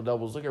loves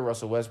triple-doubles. Look at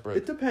Russell Westbrook.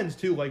 It depends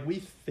too. Like we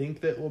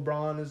think that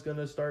LeBron is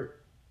gonna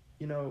start,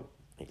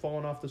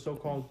 falling off the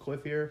so-called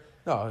cliff here.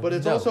 No, but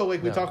it's also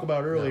like we talked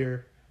about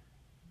earlier.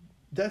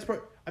 That's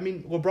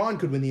LeBron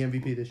could win the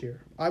MVP this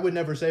year. I would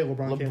never say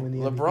LeBron can't win the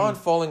MVP. LeBron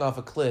falling off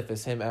a cliff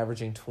is him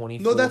averaging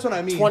 24. No, that's what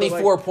I mean.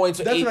 24 points.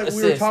 That's 8 what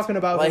assists. We were talking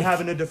about like,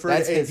 having to defer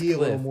to AD a little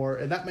cliff. more,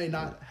 and that may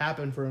not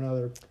happen for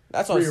another.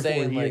 That's 3 what I'm or 4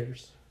 saying.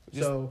 years.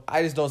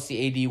 I just don't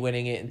see AD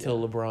winning it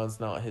until LeBron's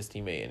not his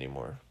teammate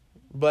anymore.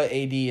 But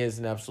AD is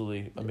an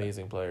absolutely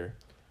amazing player.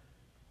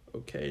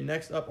 Okay,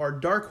 next up, our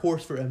dark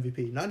horse for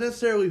MVP. Not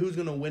necessarily who's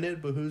going to win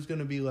it, but who's going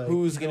to be like...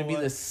 Who's going to be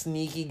the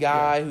sneaky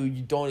guy who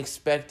you don't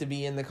expect to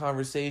be in the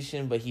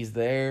conversation, but he's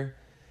there.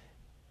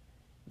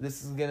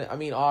 This is going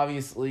to...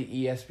 obviously,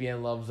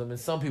 ESPN loves him, and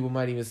some people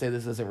might even say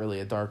this isn't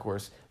really a dark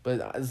horse,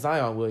 but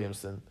Zion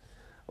Williamson.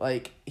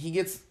 He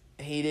gets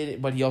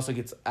hated, but he also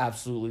gets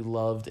absolutely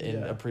loved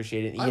and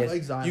appreciated. I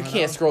like Zion. You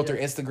can't scroll through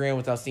Instagram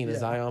without seeing a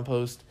Zion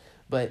post,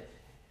 but...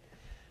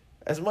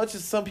 As much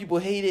as some people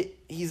hate it,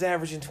 he's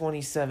averaging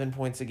 27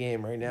 points a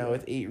game right now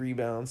with 8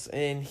 rebounds.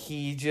 And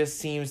he just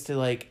seems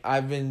to,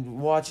 I've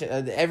been watching...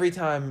 every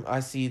time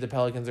I see the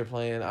Pelicans are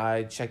playing,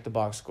 I check the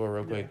box score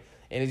real quick.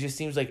 And it just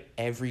seems like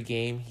every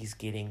game he's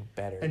getting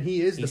better. And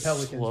he's the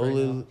Pelicans right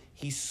now.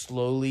 He's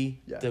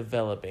slowly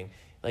developing.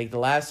 The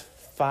last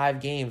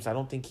 5 games, I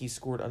don't think he's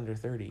scored under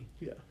 30.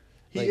 Yeah.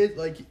 He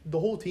is, the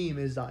whole team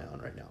is Zion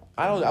right now.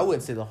 I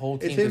wouldn't say the whole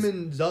team. It's him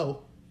and Zoe.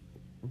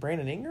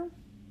 Brandon Ingram?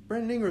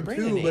 Brandon Ingram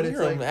but it's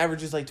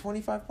averages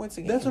 25 points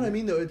a game. That's what I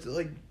mean, though. It's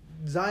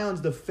Zion's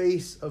the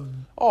face of.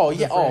 Oh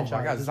yeah! Oh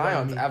my God!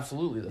 Zion's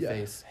absolutely the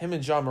face. Him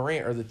and John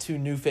Morant are the 2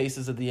 new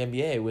faces of the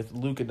NBA with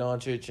Luka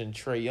Doncic and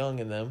Trae Young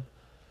in them.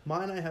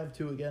 Mine, I have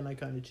 2 again. I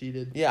kind of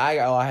cheated. Yeah,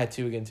 I had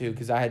 2 again too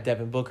because I had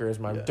Devin Booker as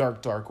my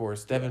dark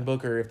horse. Devin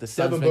Booker, if the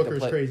Suns make the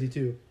play, crazy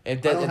too.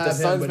 If the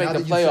Suns make the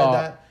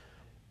playoff,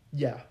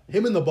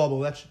 him in the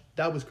bubble.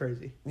 That was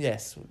crazy.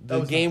 Yes,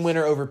 the game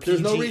winner over PG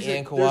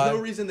and Kawhi. There's no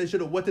reason they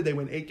should have. What did they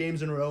win? 8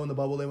 games in a row in the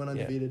bubble. They went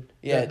undefeated.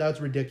 Yeah, that's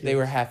ridiculous. They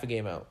were half a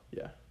game out.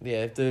 Yeah,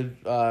 yeah. If the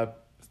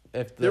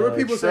there were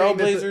people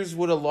Trailblazers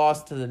would have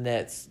lost to the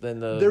Nets,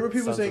 then there were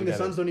people saying the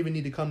Suns don't even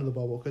need to come to the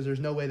bubble because there's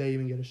no way they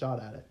even get a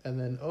shot at it. And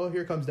then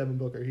here comes Devin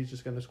Booker. He's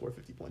just going to score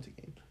 50 points a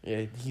game.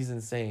 Yeah, he's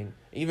insane.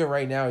 Even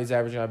right now, he's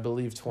averaging, I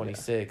believe,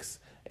 26.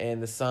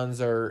 And the Suns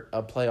are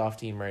a playoff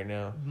team right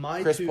now.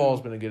 Chris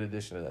Paul's been a good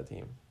addition to that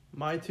team.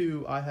 My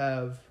 2, I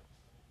have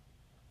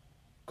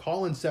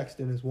Colin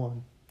Sexton as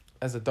 1.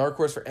 As a dark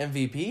horse for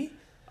MVP?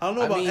 I don't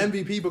know about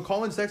MVP, but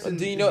Colin Sexton.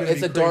 Do you know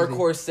it's a dark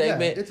horse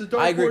segment? Yeah, it's a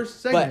dark horse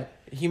segment.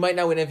 But he might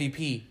not win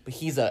MVP, but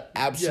he's an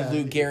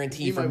absolute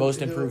guarantee for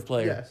most improved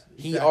player. Yes,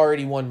 exactly. He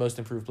already won most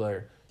improved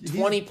player.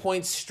 20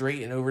 points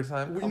straight in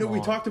overtime.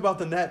 We talked about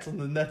the Nets, and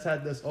the Nets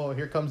had this. Oh,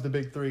 here comes the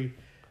big 3.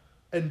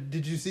 And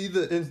did you see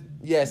the?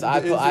 Yes,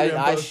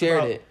 I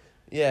shared it.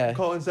 Yeah,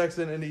 Colin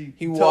Sexton, and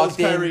he tells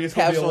Kyrie it's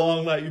gonna be a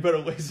long night. You better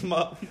lace him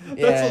up.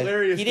 Yeah, that's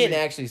hilarious. He didn't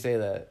actually say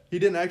that. He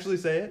didn't actually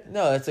say it.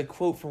 No, that's a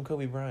quote from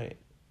Kobe Bryant.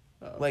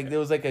 Oh, okay. There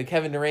was a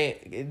Kevin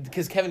Durant,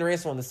 because Kevin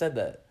Durant's the one that said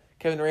that.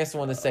 Kevin Durant's the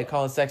one that said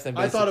Colin Sexton.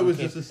 I thought it was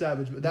just a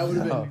savage, but that would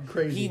have been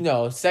crazy.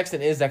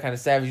 Sexton is that kind of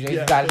savage.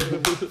 Yeah.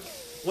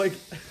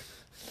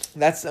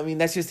 That's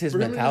just his for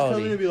him mentality. To just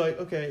come in and be like,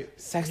 okay,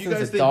 Sexton's you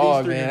guys a think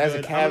dog, these 3 man. are As a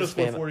good. I'm Cavs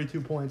fan,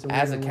 42 points.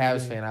 As a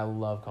Cavs fan, I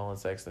love Colin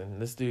Sexton.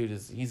 This dude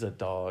he's a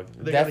dog.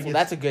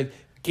 That's a good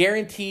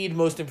guaranteed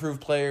most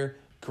improved player.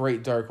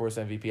 Great dark horse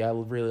MVP. I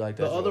really like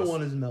that. The other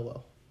one is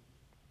Melo.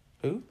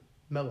 Who?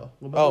 Melo.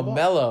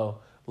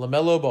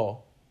 LaMelo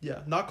Ball. Yeah,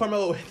 not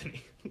Carmelo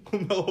Anthony.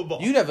 LaMelo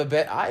Ball. You'd have a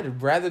bet. I'd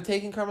rather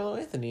taken Carmelo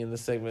Anthony in this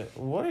segment.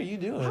 What are you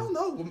doing? I don't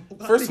know.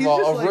 First of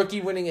all,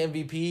 rookie winning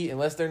MVP,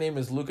 unless their name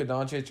is Luka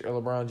Doncic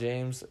or LeBron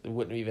James, it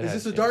wouldn't even. Is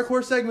this a dark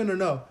horse segment or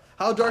no?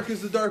 How dark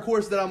is the dark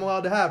horse that I'm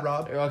allowed to have,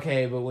 Rob?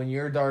 Okay, but when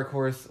your dark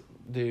horse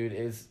dude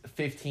is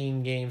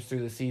 15 games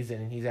through the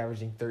season and he's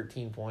averaging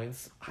 13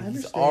 points,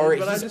 he's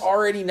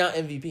already not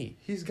MVP.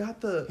 He's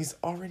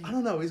already. I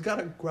don't know. He's got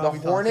a growly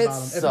the Hornets about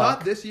him. Suck. If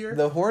not this year,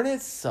 the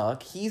Hornets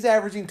suck. He's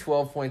averaging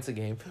 12 points a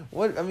game.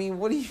 What do you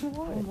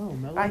want? I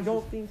don't know.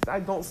 I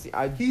don't see.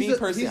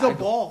 He's a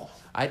ball.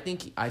 I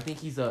think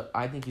he's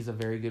a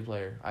very good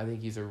player. I think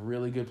he's a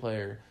really good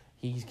player.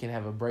 He can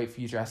have a bright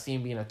future. I see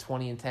him being a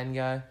 20-10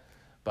 guy.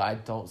 But I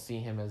don't see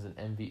him as an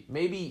MVP.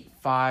 Maybe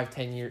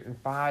 7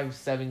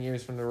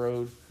 years from the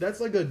road. That's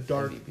like a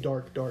dark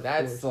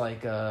That's horse.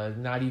 like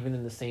not even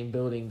in the same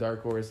building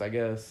dark horse, I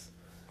guess.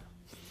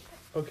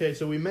 Okay,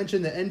 so we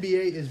mentioned the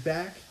NBA is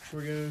back.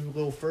 We're going to do a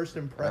little first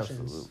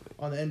impressions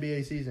on the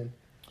NBA season.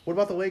 What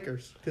about the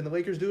Lakers? Can the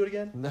Lakers do it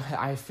again?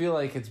 I feel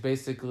like it's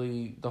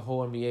basically the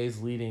whole NBA is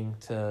leading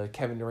to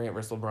Kevin Durant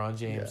versus LeBron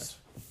James.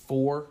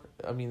 Yeah.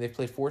 They've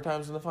played 4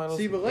 times in the finals.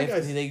 See, but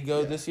they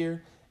go this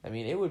year.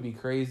 It would be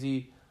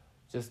crazy.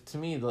 Just to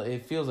me,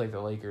 it feels like the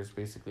Lakers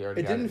basically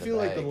already. It didn't feel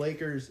like the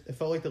Lakers. It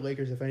felt like the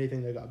Lakers. If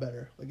anything, they got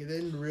better. It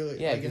didn't really.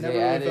 Yeah, it never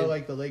really felt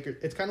like the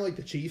Lakers. It's kind of like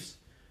the Chiefs,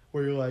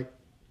 where you're like,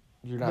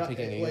 you're not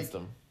picking against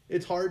them.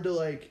 it's hard to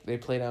like. They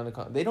play down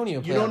they don't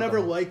even. Play you don't down ever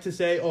like to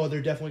say, "Oh,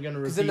 they're definitely going to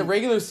repeat." Because in the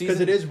regular season,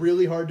 because it is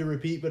really hard to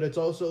repeat, but it's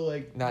also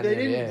like they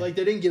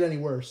didn't get any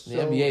worse. The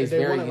NBA is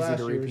very easy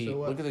to repeat.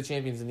 Look at the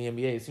champions in the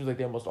NBA. It seems like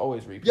they almost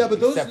always repeat. Yeah, but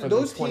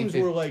those teams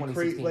were like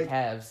crazy. Like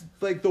Cavs.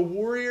 Like the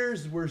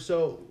Warriors were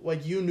so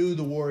like you knew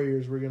the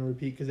Warriors were going to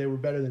repeat because they were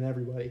better than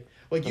everybody.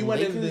 Like you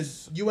went into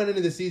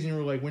the season, you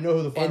were like, we know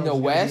who the finals. In the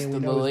West, the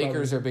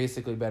Lakers are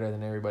basically better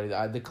than everybody.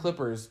 The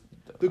Clippers.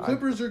 The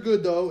Clippers are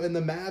good, though, and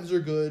the Mavs are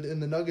good,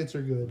 and the Nuggets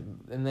are good.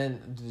 And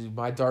then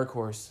my dark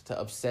horse to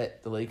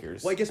upset the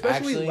Lakers. Like,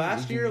 especially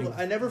last year,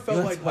 I never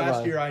felt like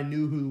last year I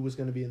knew who was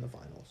going to be in the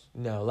finals.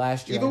 No,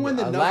 last year. Even when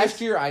the Nuggets...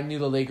 Last year, I knew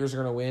the Lakers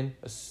were going to win.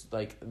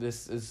 Like,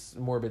 this is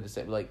morbid to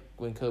say. Like,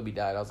 when Kobe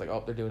died, I was like,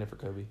 oh, they're doing it for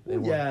Kobe. They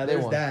won. Yeah,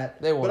 there's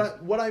that. They won.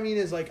 But what I mean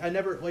is, like, I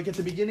never... Like, at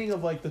the beginning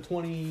of, like, the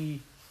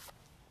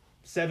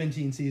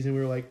 2017 season, we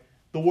were like,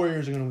 the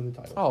Warriors are going to win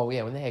the title. Oh,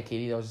 yeah, when they had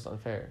KD, that was just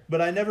unfair.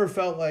 But I never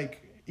felt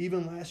like...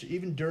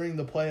 Even during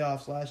the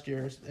playoffs last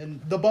year,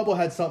 and the bubble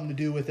had something to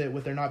do with it,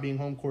 with there not being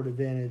home court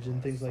advantage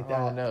and things like that.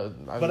 Oh no!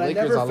 But I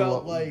never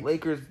felt like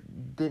Lakers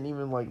didn't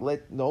even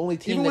let the only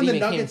team that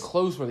even came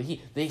close were the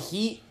Heat. The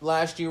Heat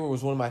last year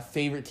was one of my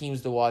favorite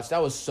teams to watch.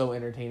 That was so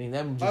entertaining.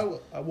 The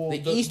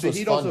East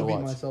was fun to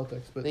watch.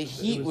 Celtics, but the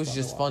Heat was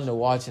just fun to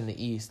watch in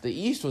the East. The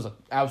East was an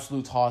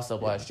absolute toss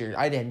up last year.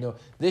 I didn't know.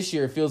 This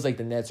year it feels like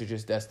the Nets are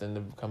just destined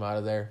to come out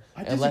of there.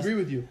 I disagree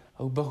with you.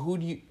 Oh, but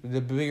the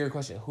bigger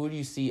question, who do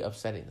you see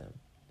upsetting them?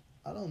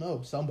 I don't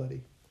know,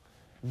 somebody.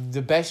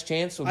 The best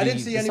chance would be I didn't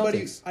see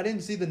anybody. Celtics. I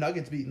didn't see the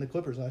Nuggets beating the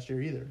Clippers last year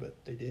either, but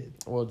they did.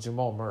 Well,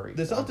 Jamal Murray.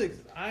 The Celtics.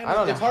 I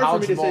don't know. It's hard how for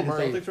me Jamal to say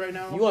Murray, the Celtics right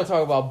now. You want to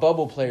talk about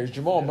bubble players?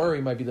 Jamal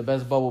Murray might be the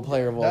best bubble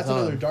player of all time. That's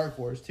another dark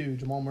horse too.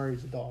 Jamal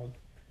Murray's a dog.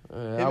 Him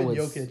and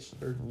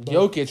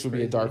Jokic would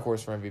be a dark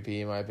horse for MVP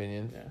in my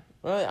opinion. Yeah.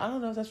 Well, I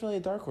don't know if that's really a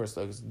dark horse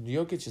though, because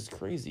Jokic is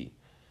crazy.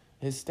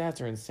 His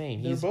stats are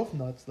insane. They're both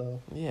nuts though.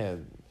 Yeah.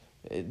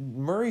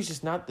 Murray's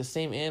just not the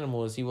same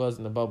animal as he was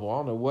in the bubble. I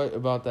don't know what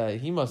about that.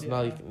 He must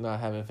not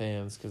having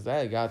fans because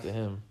that got to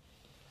him.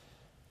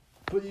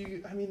 But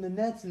the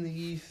Nets in the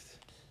East.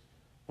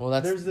 Well,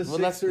 there's the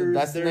Sixers.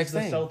 That's the next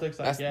thing. Celtics,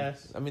 I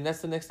guess.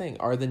 That's the next thing.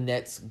 Are the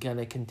Nets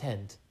gonna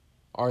contend?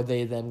 Are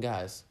they them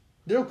guys?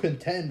 They'll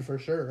contend for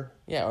sure.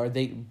 Yeah, are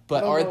they?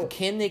 But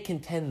can they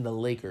contend the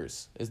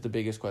Lakers? Is the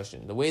biggest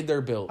question. The way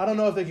they're built. I don't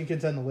know if they can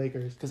contend the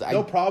Lakers because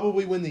they'll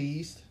probably win the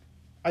East.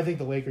 I think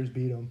the Lakers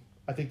beat them.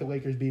 I think the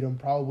Lakers beat them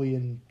probably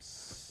in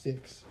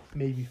 6,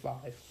 maybe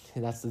 5.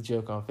 That's the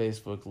joke on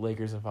Facebook.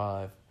 Lakers in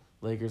 5.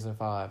 Lakers in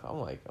 5.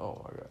 I'm like,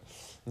 oh my god.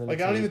 I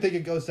don't even think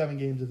it goes 7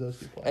 games if those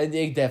two play. And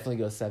it definitely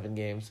goes 7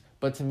 games.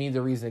 But to me,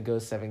 the reason it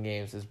goes 7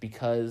 games is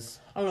because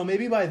I don't know.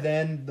 Maybe by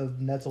then the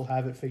Nets will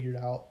have it figured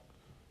out.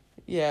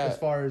 Yeah. As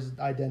far as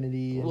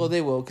identity. Well,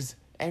 they will because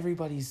the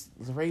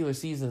regular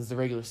season is the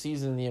regular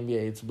season in the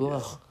NBA. It's blah.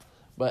 Yeah.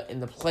 But in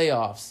the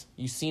playoffs,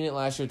 you've seen it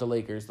last year with the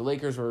Lakers. The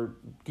Lakers were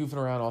goofing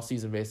around all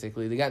season,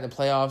 basically. They got in the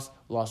playoffs,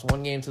 lost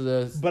 1 game to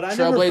the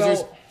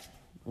Trailblazers,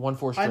 won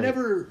 4 straight. I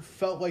never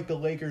felt like the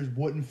Lakers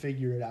wouldn't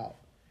figure it out.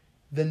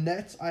 The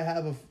Nets, I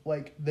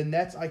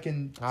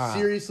can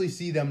seriously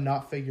see them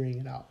not figuring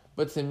it out.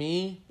 But to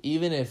me,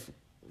 even if,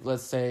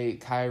 let's say,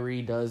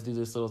 Kyrie does do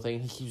this little thing,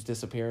 he keeps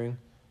disappearing,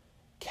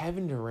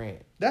 Kevin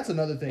Durant. That's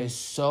another thing. Is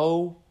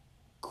so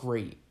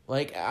great.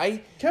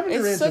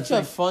 It's such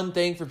a fun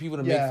thing for people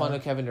to make fun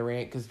of Kevin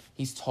Durant because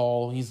he's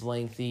tall, he's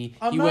lengthy.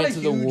 I'm not a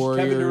huge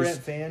Kevin Durant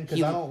fan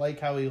because I don't like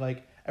how he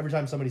every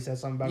time somebody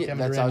says something about Kevin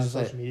Durant on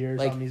social media or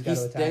something, he's got to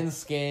attack. He's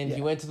thin-skinned. Yeah.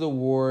 He went to the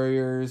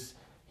Warriors.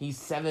 He's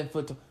 7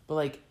 foot tall.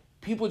 But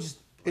people just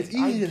it's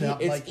easy to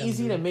not like him. It's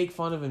easy to make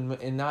fun of him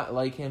and not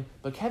like him.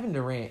 But Kevin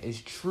Durant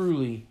is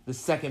truly the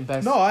second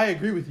best. No, I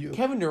agree with you.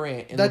 Kevin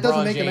Durant and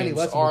LeBron James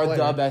are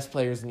the best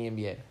players in the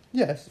NBA.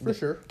 Yes, for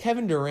sure.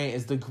 Kevin Durant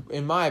is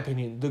in my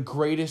opinion, the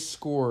greatest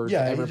scorer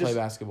to ever play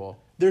basketball.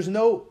 There's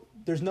no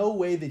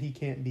way that he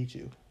can't beat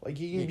you.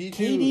 He can beat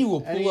KD you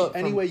will pull up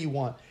any way you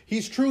want.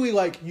 He's truly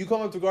you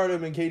come up to guard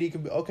him and KD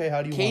can be okay.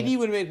 How do you? KD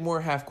would make more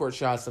half court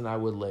shots than I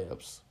would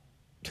layups.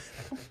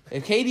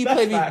 If KD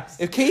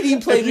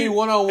played me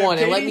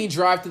 1-on-1 and let me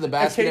drive to the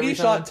basket every time. If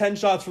KD shot 10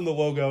 shots from the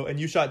logo and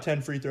you shot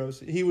 10 free throws,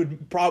 he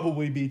would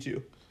probably beat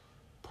you.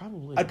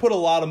 Probably. I'd put a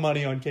lot of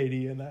money on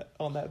KD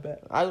on that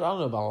bet. I don't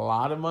know about a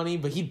lot of money,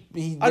 but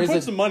I'd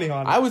put some money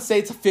on it. I would say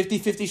it's a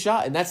 50-50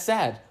 shot, and that's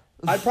sad.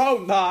 I'd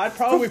probably from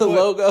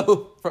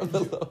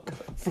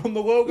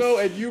the logo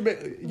and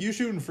you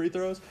shooting free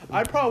throws.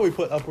 I'd probably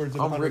put upwards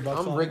of $100 on it.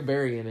 I'm Rick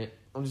Barry in it.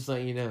 I'm just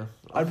letting you know.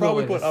 I'd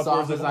probably put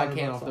upwards of $100 as I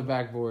can off the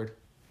backboard.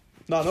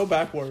 No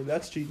backboard.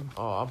 That's cheating.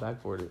 Oh, I'll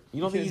backboard it.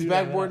 You don't think he's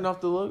backboarding off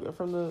the logo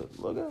from the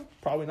logo?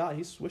 Probably not.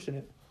 He's swishing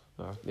it.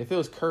 If it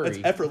was Curry, it's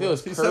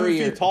effortless. He's 7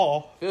 feet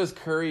tall. If it was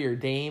Curry or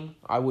Dame,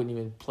 I wouldn't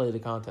even play the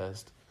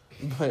contest.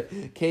 But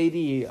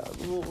KD,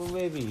 well,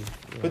 maybe. Yeah,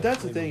 but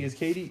that's the thing is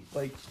KD,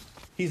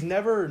 he's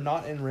never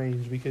not in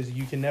range because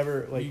you can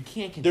never you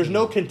can't. There's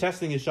no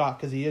contesting his shot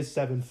because he is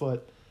 7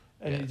 foot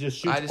and he just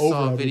shoots. I just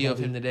saw a video of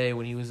him today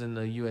when he was in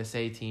the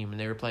USA team and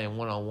they were playing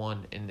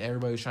 1-on-1 and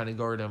everybody was trying to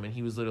guard him and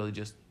he was literally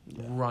just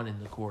running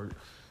the court.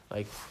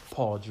 like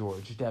Paul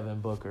George,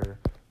 Devin Booker,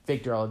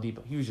 Victor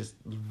Oladipo. He was just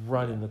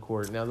running the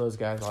court. Now those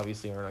guys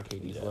obviously aren't on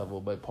KD's level,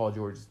 but Paul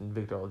George and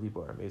Victor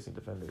Oladipo are amazing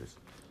defenders.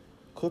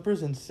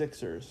 Clippers and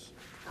Sixers.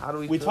 How do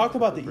We talked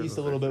about the East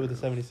a little bit with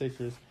the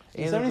 76ers.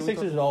 The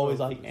 76ers are always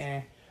like,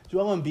 eh.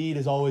 Joel Embiid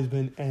has always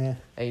been, eh.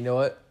 Hey, you know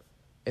what?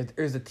 If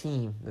there's a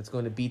team that's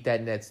going to beat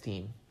that Nets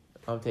team,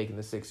 I'm taking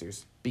the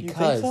Sixers.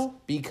 Because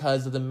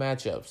of the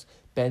matchups.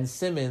 Ben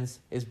Simmons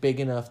is big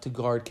enough to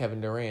guard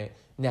Kevin Durant.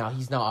 Now,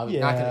 he's not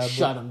going to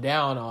shut him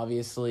down,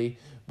 obviously,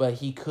 but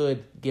he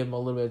could give him a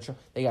little bit of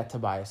trouble. They got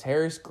Tobias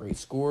Harris, great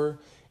scorer,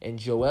 and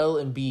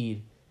Joel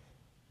Embiid.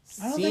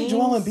 I don't think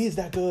Joel Embiid is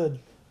that good.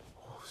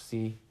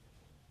 See,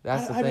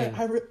 that's the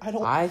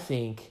thing. I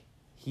think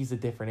he's a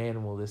different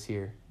animal this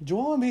year.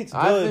 Joel Embiid's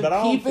good, but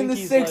I don't think keeping the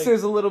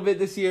Sixers a little bit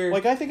this year.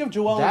 Like, I think of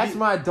Joel Embiid. That's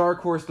my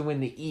dark horse to win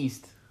the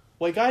East.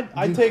 Like,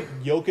 I'd take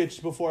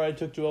Jokic before I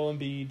took Joel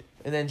Embiid.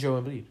 And then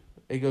Joel Embiid.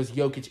 It goes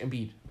Jokic,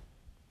 Embiid.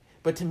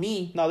 But to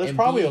me, no, there's Embiid,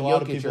 probably a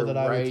lot Jokic of people that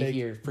I would take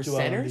here. For Joel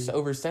centers Embiid.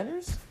 over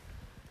centers?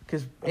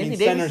 Because Anthony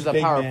Davis is a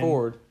power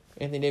forward.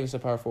 Anthony Davis is a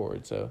power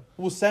forward, so.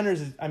 Well,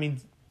 centers,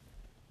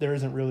 there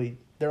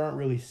aren't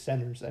really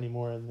centers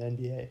anymore in the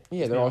NBA.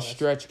 Yeah, they're all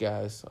stretch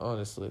guys,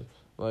 honestly.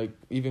 Like,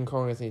 even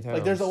Karl Anthony Towns.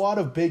 Like, there's a lot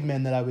of big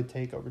men that I would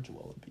take over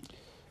Joel Embiid.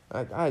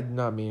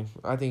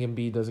 I think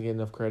Embiid doesn't get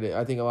enough credit.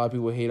 I think a lot of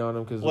people hate on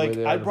him because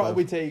I'd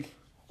probably take,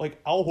 like,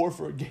 Al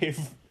Horford gave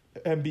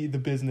Embiid the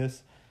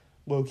business,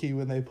 low key,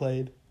 when they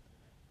played,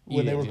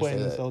 when they were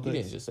playing the Celtics. You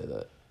didn't just say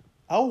that.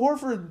 Al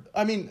Horford,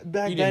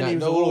 back then he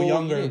was a little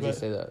younger. You didn't just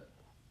say that.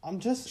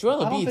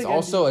 Joel Embiid's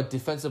also a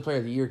defensive player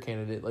of the year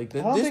candidate. Like,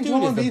 I don't think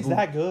Joel Embiid's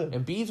that good.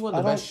 Embiid's one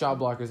of the best shot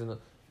blockers in the.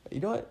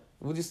 You know what?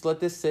 We'll just let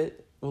this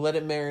sit. We'll let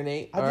it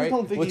marinate. All right.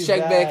 We'll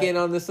check back in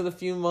on this in a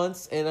few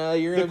months, and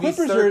you're gonna be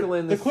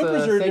circling this. The Clippers are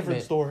a segment.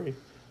 different story.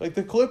 Like,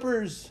 the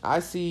Clippers. I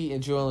see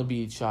Joel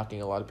Embiid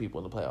shocking a lot of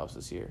people in the playoffs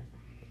this year.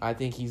 I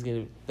think he's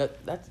gonna.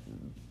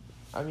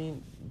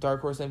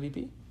 Dark horse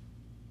MVP.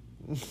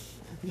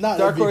 Not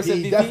Dark MVP, horse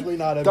MVP. Definitely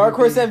not MVP. Dark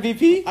horse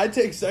MVP. I'd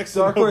take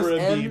Sexton Dark over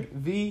horse Embiid.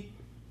 MV.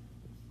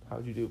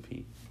 How'd you do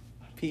P?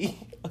 P?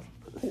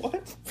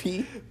 What?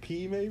 P?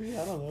 P maybe?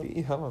 I don't know. P?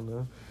 I don't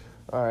know.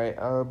 All right,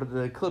 but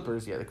the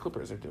Clippers, the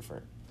Clippers are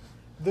different.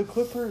 The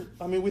Clippers,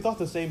 we thought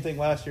the same thing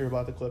last year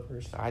about the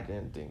Clippers. I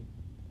didn't think.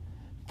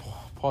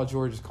 Paul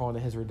George is calling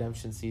it his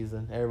redemption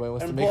season. Everybody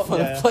wants to make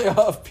fun of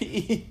playoff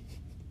P.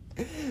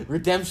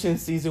 Redemption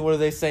season, what are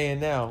they saying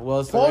now?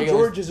 Well, it's Paul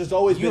George has just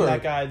always been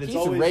that guy. He's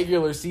a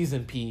regular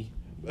season P.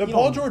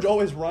 Paul George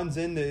always runs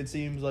into, it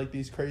seems like,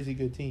 these crazy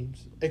good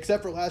teams.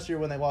 Except for last year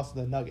when they lost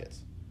to the Nuggets.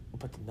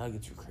 But the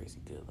Nuggets were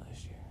crazy good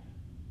last year.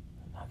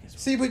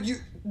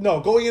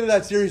 Going into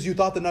that series, you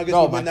thought the Nuggets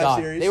would win that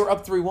series. They were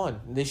up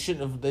 3-1. They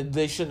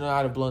shouldn't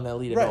not have blown that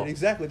lead at all. Right,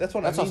 exactly. That's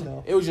what I mean,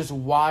 though. It was just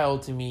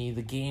wild to me,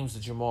 the games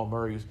that Jamal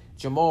Murray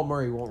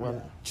won't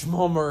run.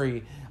 Jamal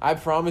Murray, I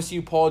promise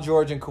you, Paul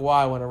George and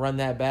Kawhi want to run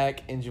that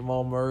back, and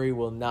Jamal Murray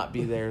will not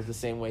be there the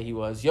same way he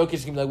was. Jokic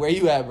is going to be like, where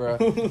you at, bro?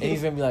 And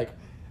he's going to be like,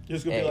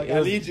 just going to be like,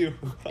 I need you.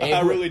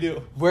 I really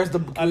do.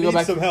 Can we go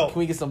back? Some help. Can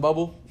we get some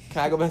bubble?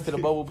 Can I go back to the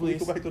bubble, please? Can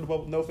we go back to the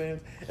bubble? No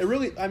fans. It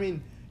really,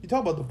 you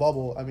talk about the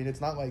bubble.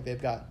 it's not like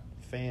they've got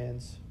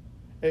fans.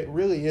 It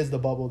really is the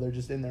bubble. They're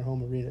just in their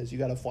home arenas. You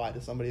got to fly to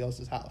somebody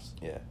else's house.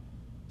 Yeah.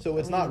 So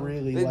it's not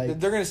really they're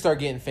going to start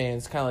getting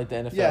fans, kind of like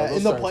the NFL. Yeah,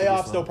 in the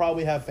playoffs, they'll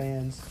probably have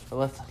fans.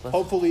 Let's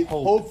hopefully,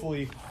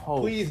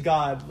 please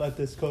God, let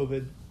this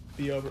COVID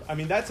be over.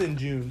 That's in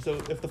June. So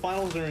if the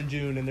finals are in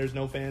June and there's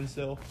no fans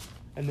still,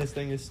 and this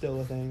thing is still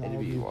a thing, I'll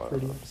be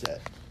pretty upset.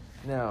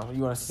 Now,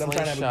 you want to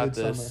slingshot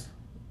this? Summer.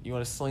 You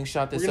want to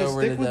slingshot this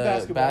over to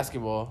the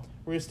basketball?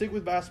 We're going to stick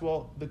with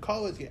basketball. The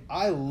college game.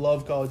 I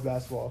love college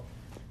basketball.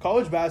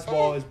 College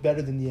basketball is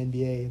better than the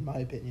NBA, in my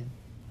opinion.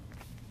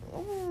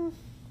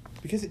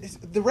 Because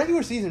the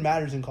regular season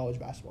matters in college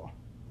basketball.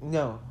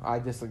 No, I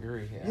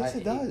disagree. Yes,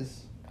 it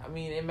does.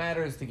 It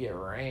matters to get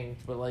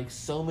ranked, but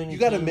so many. You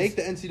got to make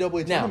the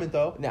NCAA tournament,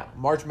 though. Now,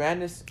 March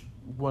Madness,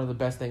 one of the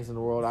best things in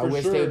the world. I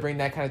wish they would bring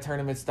that kind of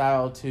tournament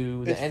style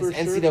to the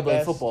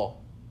NCAA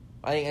football.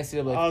 I think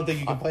NCAA. I don't think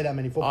you can play that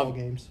many football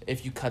games.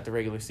 If you cut the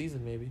regular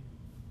season, maybe.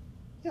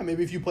 Yeah,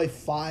 maybe if you play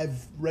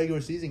 5 regular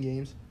season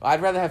games.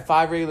 I'd rather have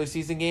 5 regular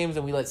season games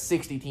and we let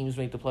 60 teams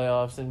make the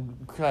playoffs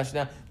and crash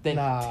down than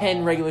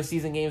 10 regular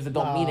season games that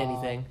don't mean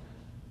anything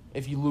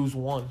if you lose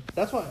one.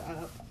 That's why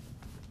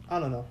I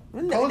don't know.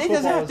 It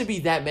doesn't have to be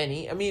that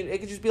many. It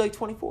could just be like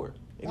 24.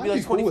 It could be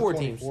like 24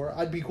 teams.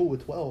 I'd be cool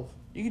with 12.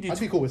 I'd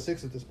be cool with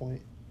 6 at this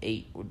point.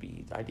 8 would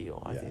be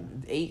ideal, I think.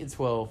 8 and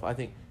 12, I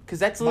think. Because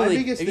that's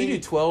literally, if you do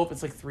 12,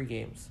 it's like 3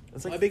 games.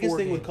 It's like my biggest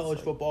thing with college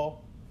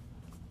football,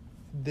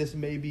 this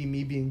may be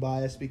me being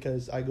biased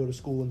because I go to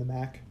school in the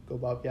MAC, go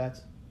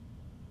Bobcats.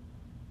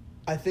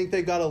 I think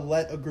they got to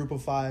let a group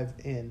of 5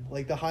 in.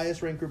 Like the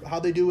highest ranked group, how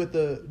they do with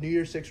the New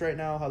Year's 6 right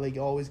now, how they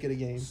always get a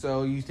game.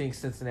 So you think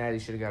Cincinnati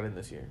should have got in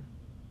this year?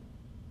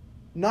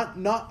 Not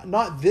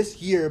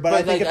this year, but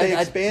I think if they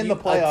expand the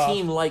playoffs. A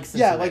team like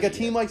Cincinnati. Yeah, like a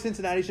team like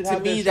Cincinnati should have.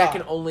 To me, that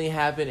can only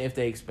happen if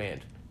they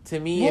expand. to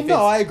me, well,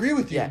 no, I agree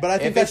with you, but I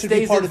think that should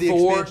be part of the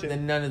expansion.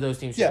 Then none of those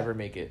teams should ever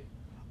make it.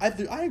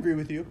 I agree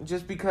with you.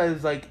 Just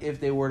because, like, if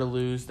they were to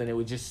lose, then it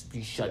would just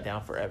be shut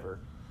down forever.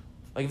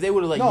 Like, if they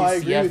would have let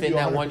UCF in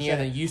that 1 year,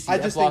 then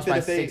UCF lost by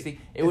 60,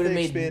 it would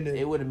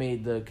have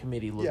made the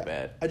committee look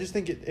bad. I just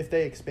think if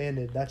they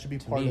expanded, that should be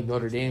part of it.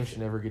 Notre Dame should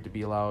never get to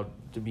be allowed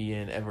to be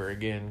in ever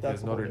again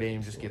because Notre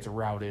Dame just gets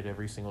routed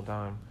every single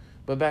time.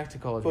 But back to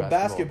college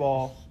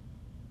basketball.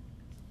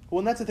 Well,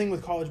 and that's the thing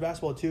with college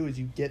basketball, too, is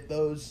you get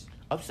those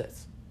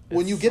upsets.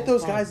 When you get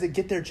those guys that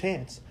get their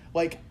chance.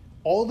 Like,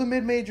 all the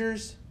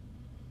mid-majors,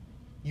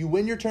 you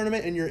win your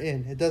tournament and you're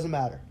in. It doesn't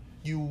matter.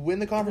 You win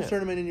the conference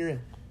tournament and you're in.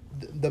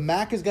 The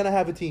MAC is going to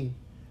have a team.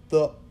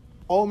 The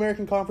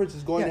All-American Conference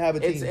is going to have a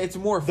team. It's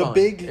more fun.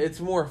 It's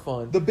more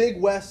fun. The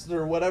Big West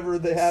or whatever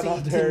they have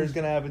out there is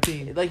going to have a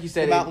team. Like you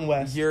said, the Mountain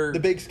West, the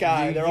Big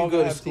Sky. They're all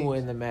going to have teams. You go to school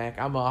in the MAC.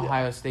 I'm an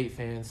Ohio State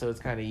fan, so it's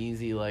kind of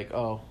easy. Like,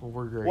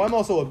 we're great. Well, I'm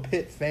also a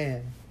Pitt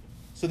fan,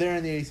 so they're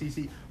in the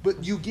ACC.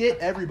 But you get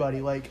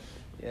everybody. Like,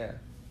 yeah.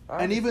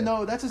 And even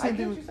though that's the same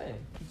thing. What you're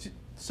saying.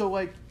 So,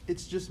 like,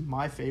 it's just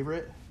my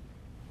favorite.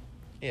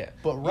 Yeah.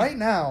 But right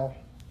now,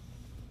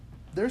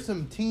 there's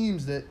some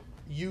teams that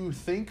you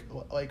think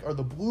like are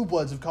the blue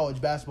bloods of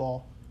college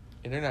basketball,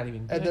 and they're not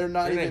even good. And they're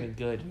not even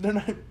good. They're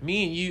not.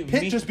 Me and you.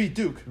 Pitt just beat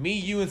Duke. Me,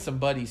 you, and some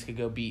buddies could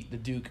go beat the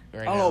Duke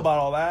right now. I don't know about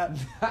all that.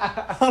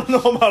 I don't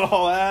know about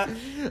all that.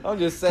 I'm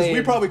just saying.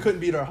 We probably couldn't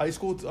beat our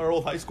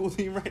old high school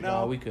team right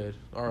now. No, we could.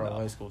 Our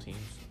old high school teams.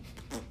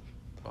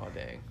 Oh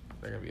dang,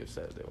 they're gonna be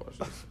upset if they watch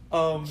this.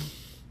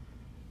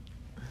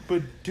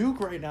 But Duke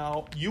right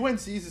now,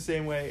 UNC's the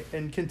same way,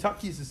 and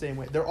Kentucky's the same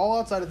way. They're all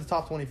outside of the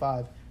top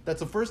 25. That's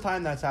the first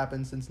time that's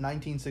happened since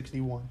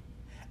 1961.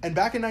 And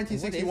back in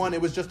 1961,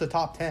 it was just the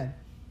top 10.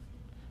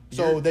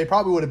 So they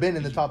probably would have been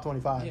in the top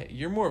 25. Yeah,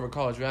 you're more of a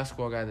college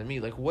basketball guy than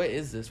me. Like, what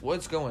is this?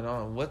 What's going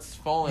on? What's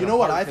falling? You know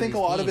what I think a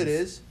lot of it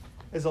is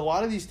a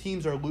lot of these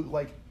teams are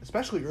like,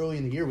 especially early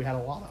in the year, we had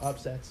a lot of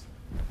upsets.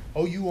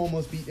 OU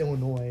almost beat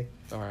Illinois.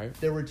 All right.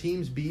 There were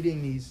teams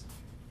beating these.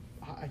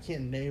 I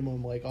can't name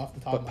them like off the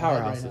top of my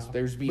head right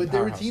now. But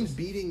there were teams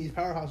beating these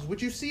powerhouses,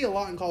 which you see a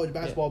lot in college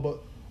basketball, but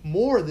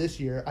more this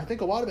year. I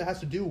think a lot of it has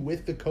to do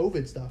with the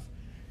COVID stuff.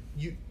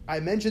 I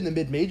mentioned the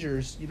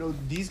mid-majors. You know,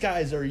 these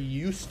guys are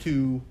used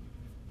to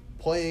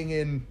playing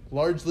in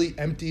largely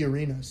empty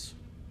arenas.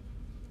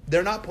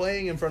 They're not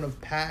playing in front of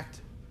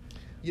packed,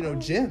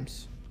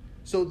 gyms.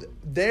 So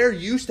they're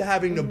used to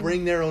having to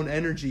bring their own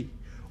energy.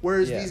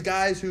 Whereas these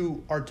guys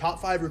who are top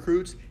 5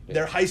 recruits,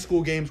 their high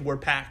school games were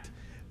packed.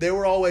 They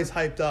were always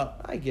hyped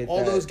up. I get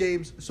all those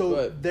games.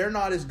 So they're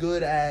not as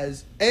good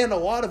as... And a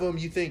lot of them,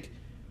 you think,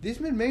 these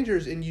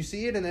mid-majors, and you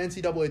see it in the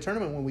NCAA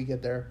tournament when we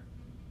get there,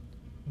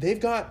 they've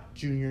got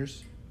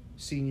juniors,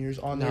 seniors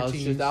on their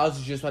teams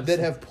that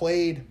have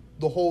played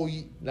the whole,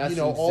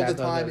 all the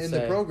time in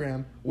the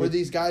program, where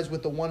these guys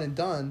with the one and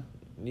done,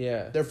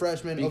 they're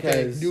freshmen,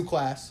 new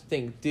class.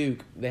 Think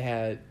Duke,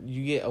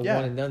 you get a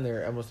one and done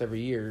there almost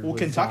every year. Well,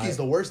 Kentucky's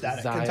the worst at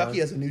it. Kentucky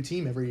has a new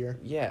team every year.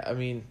 Yeah, I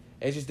mean...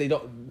 It's just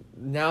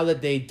now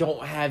that they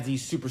don't have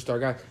these superstar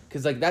guys.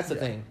 Because, like, that's the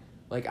thing.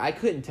 Like, I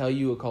couldn't tell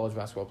you a college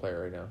basketball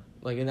player right now.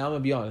 Like, and I'm going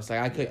to be honest. Like,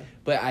 I could,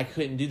 but I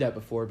couldn't do that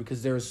before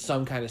because there was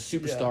some kind of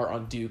superstar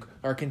on Duke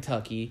or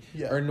Kentucky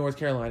or North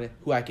Carolina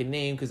who I could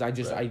name because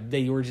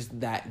they were just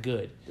that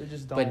good. They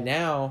just don't. But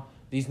now,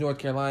 these North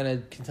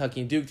Carolina,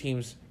 Kentucky, and Duke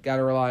teams got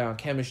to rely on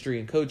chemistry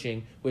and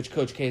coaching, which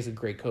Coach K is a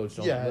great coach.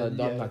 So I'm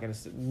not going to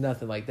say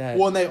nothing like that.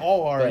 Well, and they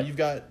all are. But, you've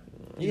got,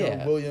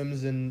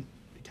 Williams and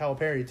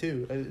Calipari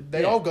too.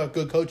 They all got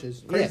good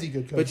coaches, crazy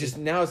good coaches. But just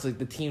now, it's like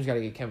the team's got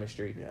to get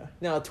chemistry. Yeah.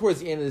 Now, towards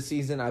the end of the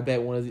season, I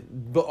bet one of the.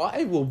 But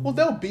I will. Well,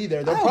 they'll be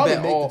there. They'll probably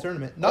make the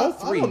tournament. All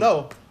 3. I don't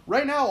know.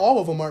 Right now, all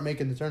of them aren't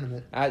making the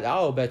tournament.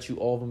 I'll bet you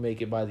all of them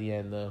make it by the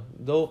end,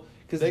 though.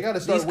 Because they got to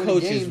start winning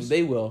games.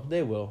 They will.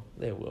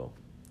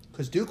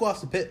 Because Duke lost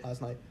to Pitt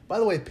last night. By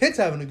the way, Pitt's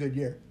having a good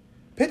year.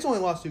 Pitt's only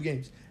lost 2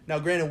 games. Now,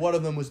 granted, one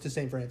of them was to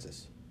St.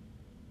 Francis.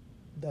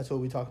 That's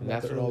what we talked about.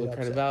 And that's when all the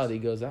credibility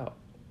goes out.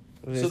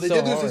 So they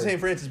did lose to St.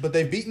 Francis, but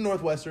they've beaten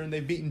Northwestern,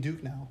 they've beaten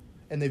Duke now,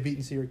 and they've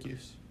beaten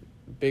Syracuse.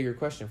 Bigger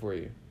question for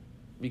you.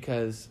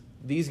 Because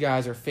these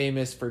guys are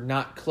famous for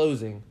not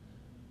closing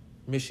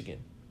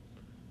Michigan.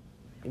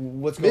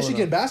 What's going on?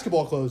 Michigan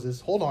basketball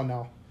closes. Hold on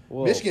now.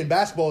 Whoa. Michigan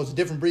basketball is a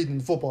different breed than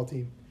the football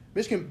team.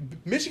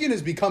 Michigan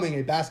is becoming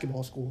a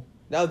basketball school.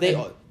 Now they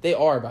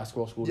are a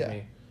basketball school to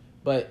me.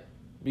 But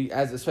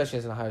especially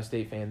as an Ohio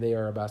State fan, they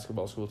are a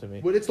basketball school to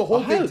me. But it's the whole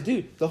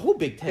the whole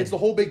Big Ten. It's the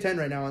whole Big Ten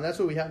right now, and that's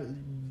what we have.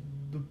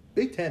 The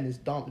Big Ten is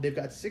dominant. They've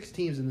got 6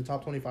 teams in the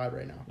top 25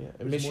 right now. Yeah,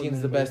 and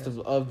Michigan's the best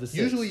of the 6.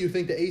 Usually you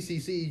think the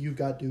ACC, you've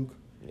got Duke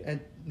and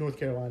North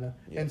Carolina,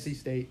 NC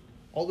State.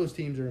 All those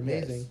teams are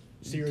amazing. Yes.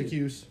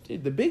 Syracuse.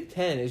 Dude, the Big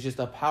Ten is just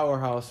a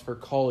powerhouse for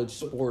college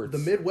sports. The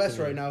Midwest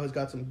right now has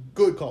got some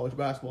good college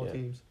basketball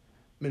teams.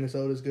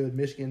 Minnesota's good.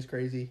 Michigan's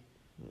crazy.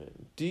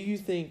 Do you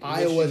think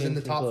Iowa's in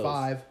the top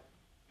 5?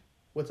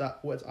 What's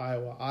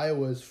Iowa?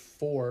 Iowa's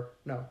 4.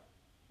 No.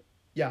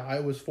 Yeah,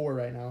 Iowa's 4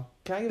 right now.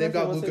 They've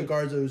got Luka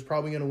Garza, who's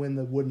probably going to win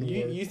the Wooden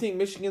Award. You think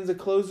Michigan's a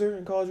closer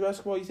in college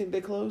basketball? You think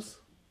they close?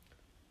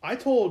 I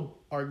told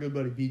our good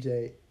buddy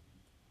BJ,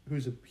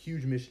 who's a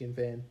huge Michigan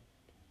fan,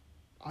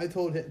 I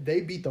told him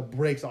they beat the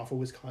brakes off of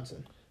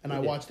Wisconsin. And I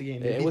watched the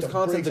game.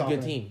 Wisconsin's a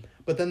good team.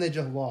 But then they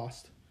just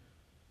lost.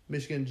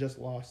 Michigan just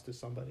lost to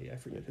somebody. I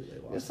forget who they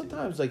lost. Yeah,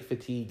 sometimes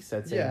fatigue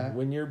sets in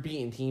when you're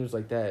beating teams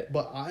like that.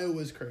 But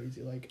Iowa's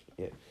crazy.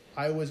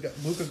 Iowa's got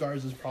Luka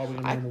Garza's probably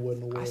going to win the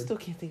Wooden Award. I still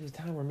can't think of a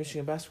time where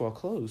Michigan basketball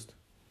closed.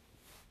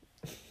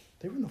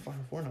 They were in the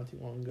Final Four not too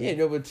long ago. Yeah,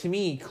 no, but to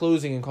me,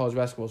 closing in college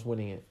basketball is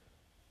winning it.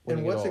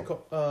 And what's it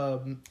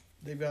called?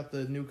 They've got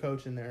the new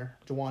coach in there,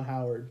 Juwan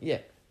Howard. Yeah.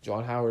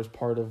 John Howard is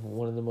part of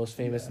one of the most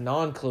famous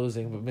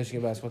non-closing but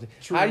Michigan basketball team.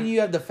 True. How do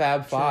you have the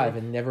Fab Five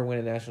and never win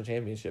a national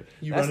championship?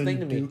 That's the thing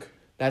to me.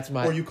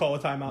 Or you call a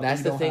timeout.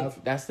 That's the thing.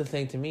 That's the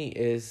thing to me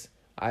is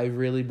I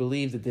really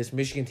believe that this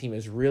Michigan team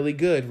is really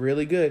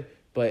good.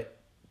 But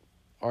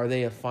are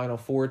they a Final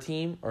Four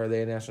team or are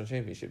they a national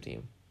championship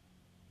team?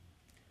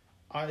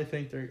 I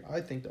think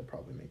they'll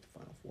probably make the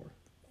Final Four.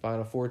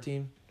 Final Four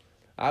team.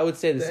 I would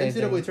say the same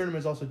thing. The NCAA tournament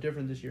is also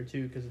different this year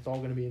too because it's all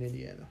going to be in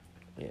Indiana.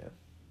 Yeah.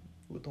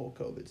 With the whole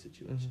COVID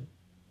situation. Mm-hmm.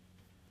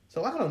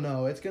 So I don't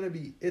know.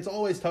 It's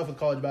always tough with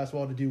college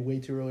basketball to do way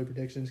too early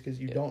predictions because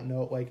you don't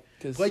know. Like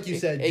you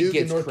said, Duke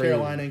and North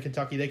Carolina and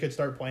Kentucky, they could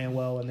start playing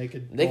well and they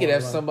could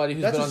have somebody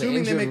who's That's been assuming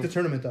on the they make the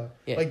tournament though.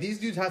 Yeah. Like these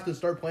dudes have to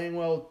start playing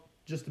well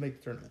just to make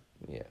the tournament.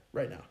 Yeah.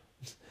 Right now.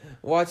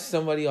 Watch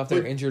somebody off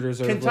their injured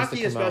reserve list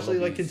Kentucky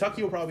especially,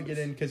 Kentucky will probably get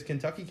in because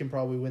Kentucky can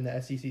probably win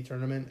the SEC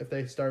tournament if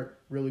they start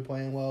really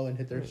playing well and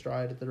hit their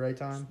stride at the right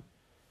time.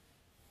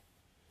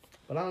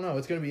 But I don't know.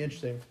 It's going to be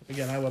interesting.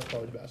 Again, I love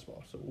college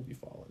basketball, so we'll be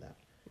following that.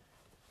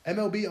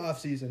 MLB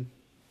offseason.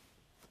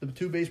 The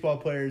 2 baseball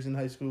players in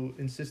high school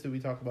insisted we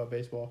talk about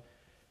baseball.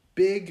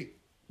 Big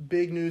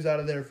news out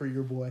of there for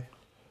your boy.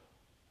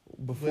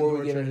 Before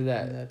we get into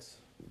that,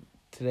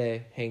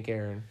 today, Hank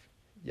Aaron.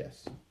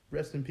 Yes.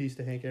 Rest in peace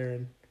to Hank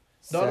Aaron.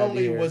 Not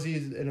only was he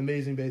an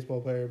amazing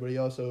baseball player, but he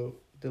also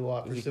did a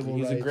lot for civil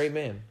rights. He's a great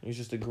man. He's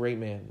just a great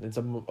man. It's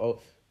a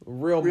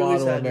real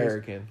model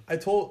American.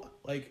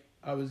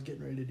 I was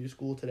getting ready to do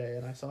school today,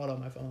 and I saw it on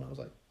my phone. I was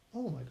like,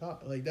 oh, my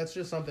God. That's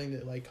just something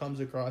that, comes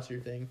across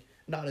your thing.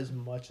 Not as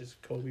much as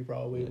Kobe,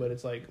 probably, but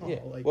it's like,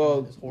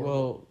 it's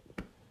horrible.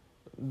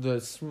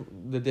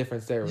 The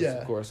difference there was,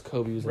 of course,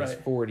 Kobe was in his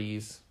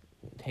 40s.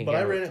 But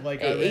I ran it, I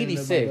ran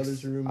 86. in my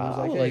brother's room.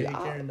 I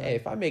was hey,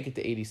 if I make it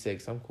to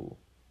 86, I'm cool.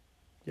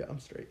 Yeah, I'm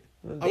straight.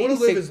 I want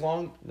to live as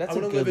long. I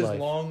want to live as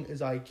long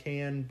as I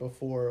can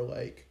before,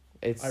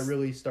 I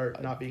really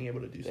start not being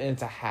able to do stuff. And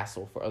it's a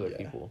hassle for other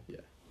people. Yeah.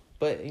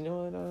 But you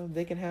know what?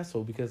 They can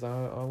hassle because I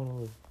want to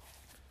live.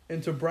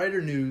 And to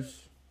brighter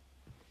news,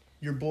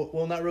 your boy.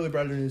 Well, not really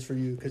brighter news for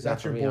you because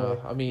that's your boy.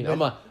 I mean,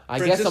 I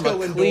guess I'm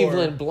a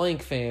Cleveland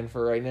blank fan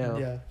for right now.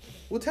 Yeah.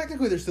 Well,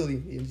 technically, they're still the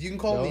Indians. You can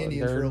call them the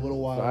Indians for a little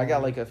while. I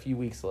got a few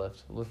weeks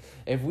left.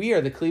 If we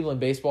are the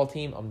Cleveland baseball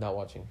team, I'm not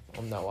watching.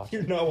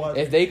 You're not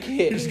watching. If they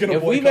can't,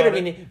 if we better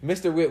be,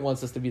 Mr. Witt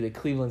wants us to be the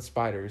Cleveland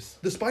Spiders.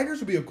 The Spiders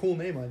would be a cool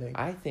name, I think.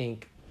 I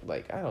think.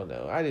 I don't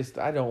know.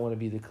 I don't want to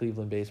be the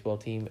Cleveland baseball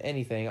team.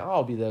 Anything.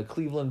 I'll be the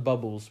Cleveland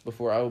Bubbles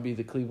before I will be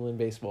the Cleveland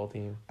baseball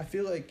team. I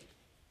feel I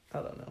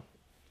don't know.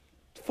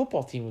 The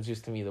football team was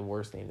just, to me, the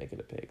worst name they could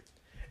have picked.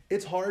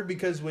 It's hard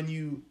because when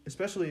you,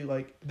 especially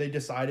they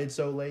decided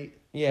so late.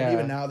 Yeah. And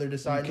even now they're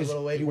deciding a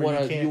little late.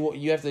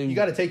 You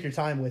got to take your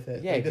time with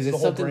it. Yeah, because it's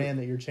the whole brand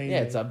that you're changing.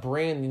 Yeah, it's a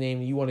brand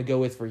name you want to go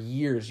with for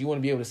years. You want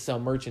to be able to sell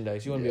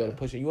merchandise. You want to be able to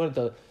push it. You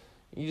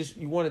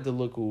want it to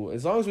look cool.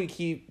 As long as we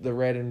keep the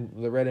red and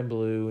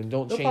blue and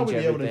don't change everything. They'll probably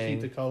be able to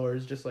keep the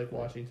colors just like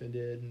Washington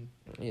did.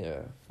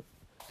 Yeah.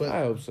 But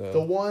I hope so.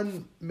 The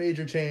one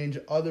major change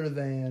other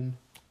than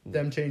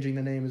them changing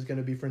the name is going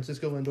to be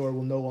Francisco Lindor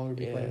will no longer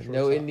be playing shortstop.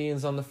 No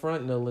Indians on the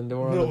front, no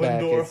Lindor on the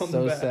back. It's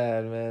so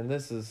sad, man.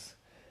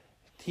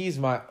 He's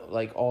my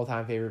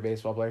all-time favorite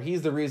baseball player.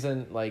 He's the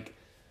reason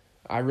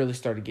I really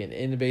started getting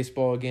into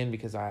baseball again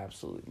because I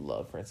absolutely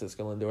love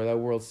Francisco Lindor. That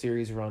World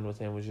Series run with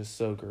him was just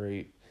so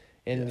great.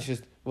 And it's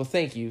just,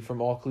 thank you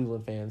from all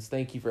Cleveland fans.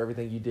 Thank you for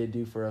everything you did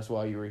do for us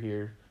while you were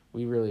here.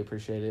 We really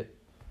appreciate it.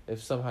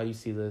 If somehow you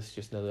see this,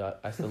 just know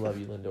that I still love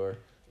you, Lindor.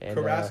 And,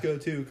 Carrasco,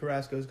 too.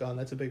 Carrasco's gone.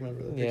 That's a big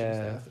member of the pitching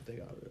staff that they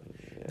got rid of.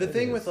 Yeah, the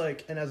thing with,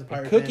 and as a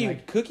Pirate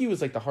fan... Cookie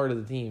was, the heart of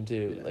the team,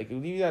 too. Yeah.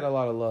 You got a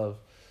lot of love.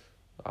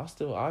 I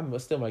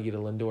still might get a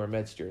Lindor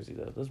Mets jersey,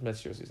 though. Those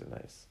Mets jerseys are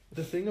nice.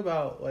 The thing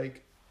about,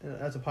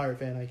 as a Pirate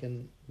fan, I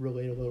can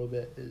relate a little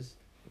bit is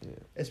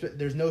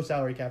there's no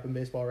salary cap in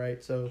baseball,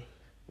 right? So...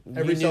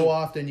 Every so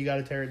often, you got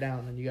to tear it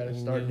down and you got to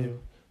start new.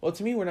 Well,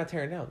 to me, we're not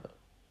tearing down though,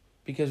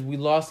 because we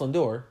lost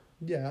Lindor.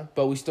 Yeah,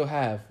 but we still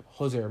have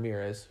Jose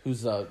Ramirez,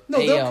 who's a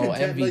AL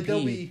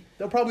MVP.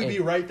 They'll probably be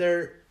right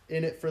there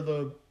in it for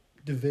the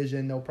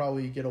division. They'll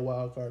probably get a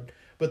wild card.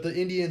 But the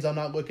Indians, I'm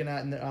not looking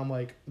at, and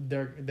I'm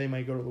they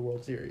might go to the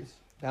World Series.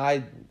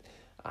 I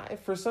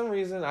for some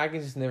reason, I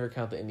can just never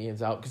count the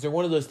Indians out because they're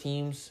one of those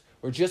teams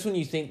where just when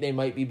you think they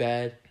might be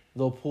bad,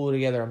 they'll pull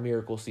together a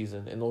miracle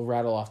season and they'll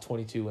rattle off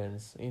 22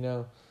 wins. You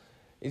know,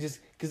 it's just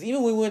because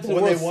even when we went to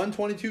when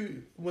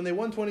they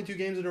won 22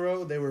 games in a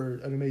row, they were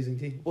an amazing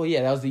team. Well,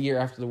 yeah, that was the year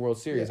after the World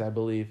Series, I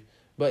believe.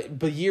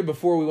 But year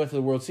before we went to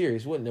the World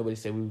Series, wouldn't nobody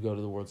say we would go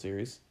to the World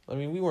Series? I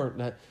mean, we weren't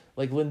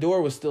like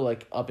Lindor was still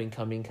like up and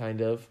coming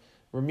kind of.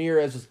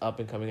 Ramirez was up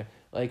and coming.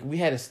 Like we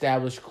had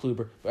established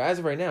Kluber, but as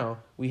of right now,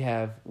 we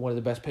have one of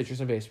the best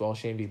pitchers in baseball,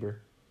 Shane Bieber.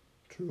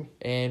 True.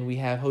 And we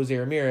have Jose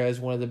Ramirez,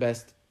 one of the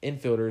best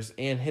infielders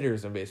and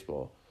hitters in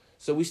baseball.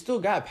 So we still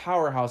got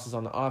powerhouses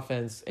on the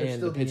offense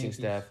and the pitching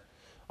staff.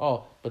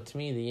 Oh, but to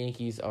me, the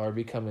Yankees are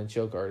becoming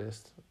choke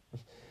artists.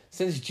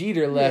 Since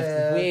Jeter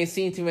left, we ain't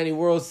seen too many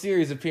World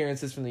Series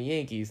appearances from the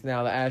Yankees.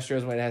 Now, the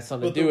Astros might have had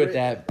something to do with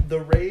that. The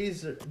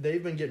Rays,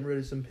 they've been getting rid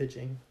of some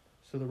pitching.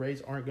 So the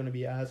Rays aren't going to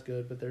be as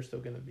good, but they're still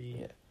going to be...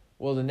 Yeah.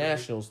 Well, the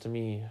Nationals, to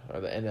me,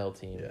 are the NL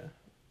team. Yeah.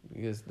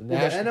 Because the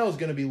NL is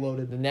going to be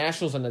loaded. The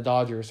Nationals and the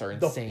Dodgers are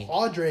insane. The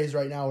Padres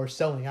right now are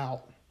selling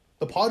out.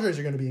 The Padres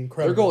are going to be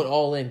incredible. They're going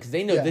all in because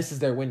they know this is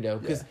their window.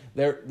 Because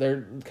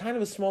they're kind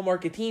of a small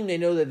market team. They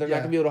know that they're not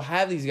going to be able to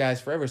have these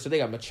guys forever. So they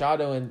got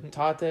Machado and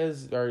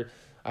Tatis, or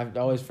I've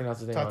always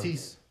pronounced his name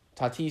Tatis.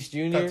 Tatis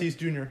Jr.? Tatis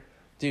Jr.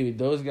 Dude,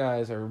 those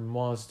guys are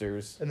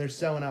monsters. And they're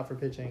selling out for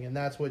pitching, and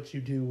that's what you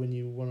do when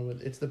you want to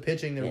win. It's the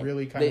pitching that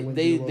really kind of wins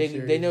the World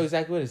Series. They know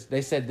exactly what it is.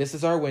 They said, this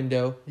is our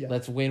window. Yeah.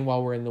 Let's win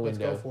while we're in the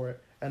window. Let's go for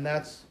it. And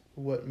that's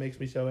what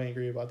makes me so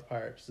angry about the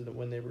Pirates, is that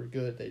when they were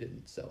good, they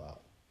didn't sell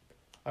out.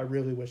 I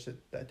really wish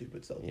that dude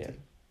would sell the team.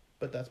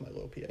 But that's my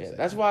little PSA. Yeah,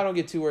 that's why I don't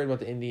get too worried about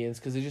the Indians,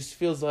 because it just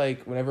feels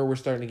like whenever we're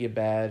starting to get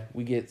bad,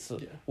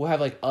 we'll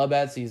have like a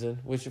bad season,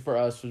 which for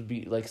us would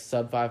be like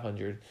sub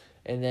 500,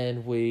 and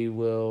then we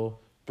will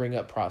bring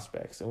up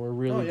prospects, and we're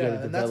really good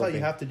at developing. And that's how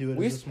you have to do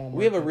it as a small market.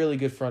 We have a really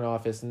good front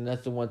office, and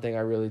that's the one thing I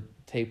really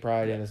take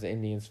pride in as an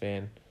Indians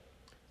fan.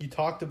 You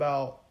talked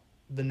about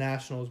the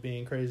Nationals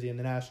being crazy in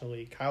the National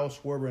League. Kyle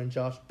Schwarber and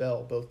Josh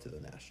Bell both to the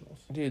Nationals.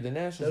 Dude, the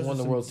Nationals won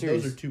the World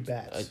Series. Those are two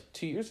bats.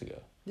 2 years ago.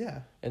 Yeah.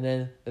 And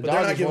then the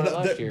Dodgers won it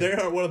last year. They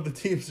aren't one of the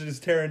teams to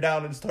just tearing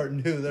down and start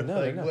new. They're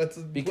let's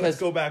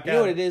go back out. You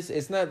know what it is?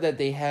 It's not that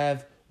they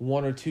have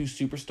one or two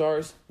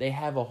superstars. They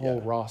have a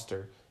whole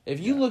roster. If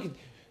you look at,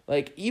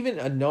 like, even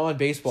a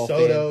non-baseball fan.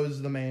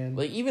 Soto's the man.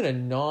 Like, even a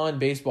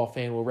non-baseball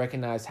fan will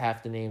recognize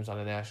half the names on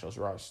the Nationals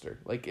roster.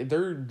 Like,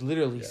 they're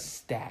literally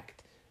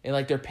stacked. And,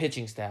 like, their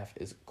pitching staff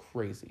is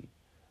crazy.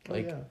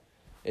 Like,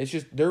 it's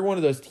just, they're one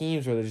of those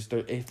teams where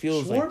it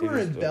feels like Schwarber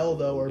and Bell,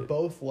 though, are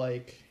both,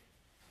 like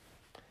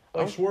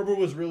Schwarber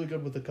was really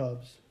good with the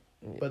Cubs,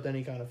 but then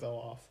he kind of fell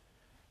off.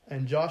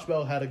 And Josh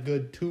Bell had a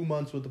good 2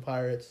 months with the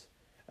Pirates,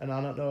 and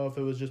I don't know if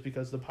it was just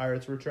because the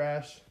Pirates were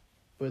trash,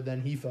 but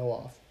then he fell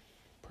off.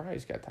 Probably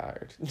just got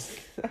tired.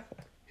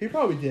 He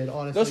probably did,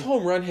 honestly. Those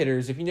home run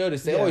hitters, if you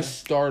notice, they always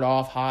start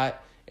off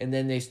hot, and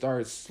then they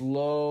start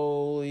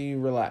slowly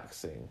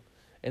relaxing.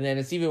 And then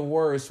it's even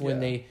worse when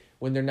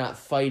they're not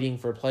fighting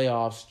for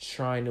playoffs,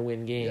 trying to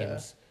win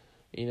games.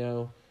 You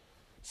know?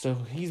 So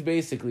he's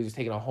basically just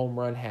taking a home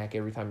run hack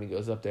every time he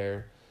goes up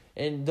there.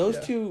 And those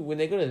two, when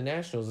they go to the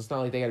Nationals, it's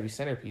not like they got to be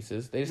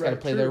centerpieces. They just got to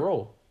play their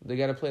role. They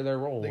got to play their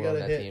role on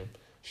that team.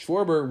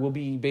 Schwarber will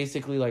be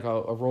basically like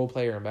a role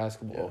player in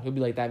basketball. He'll be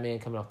like that man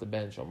coming off the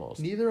bench almost.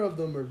 Neither of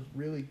them are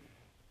really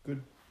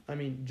good. I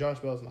mean, Josh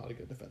Bell's not a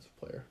good defensive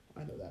player.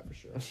 I know that for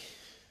sure.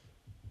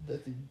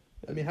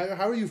 I mean,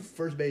 how are you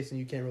first base and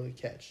you can't really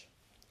catch?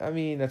 I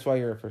mean, that's why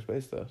you're at first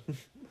base, though.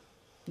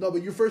 No,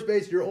 but your first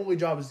base, your only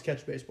job is to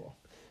catch baseball.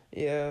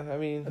 Yeah, I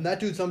mean... And that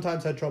dude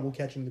sometimes had trouble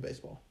catching the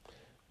baseball.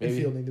 And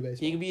fielding the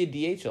baseball. He could be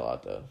a DH a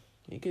lot, though.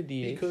 He could DH.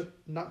 He could.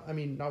 Not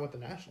with the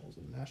Nationals,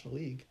 in the National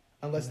League.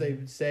 Unless they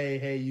say,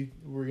 hey,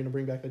 we're going to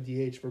bring back a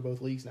DH for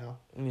both leagues now.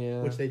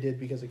 Yeah. Which they did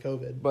because of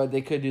COVID. But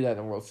they could do that in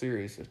the World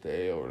Series if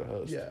they were to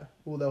host. Yeah.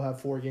 Well, they'll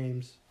have 4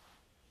 games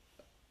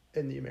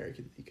in the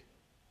American League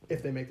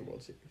if they make the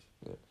World Series.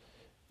 Yeah.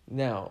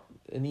 Now,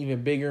 an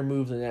even bigger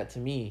move than that to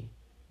me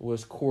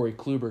was Corey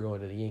Kluber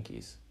going to the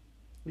Yankees.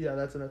 Yeah,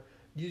 that's enough.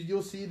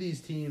 You'll see these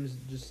teams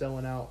just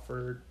selling out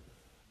for.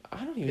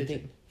 I don't even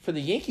think for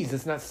the Yankees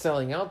it's not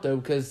selling out though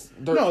because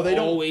they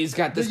always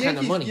got this kind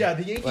of money. Yeah,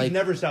 the Yankees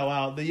never sell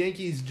out. The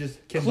Yankees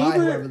just can buy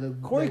whoever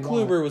Corey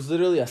Kluber was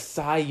literally a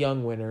Cy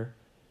Young winner.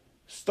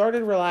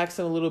 Started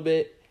relaxing a little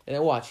bit, and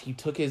then watch he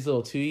took his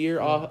little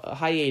 2-year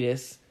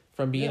hiatus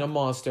from being a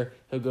monster.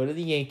 He'll go to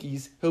the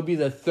Yankees. He'll be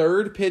the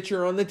 3rd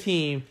pitcher on the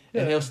team,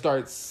 and he'll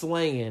start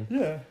slanging.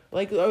 Yeah,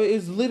 like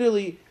it's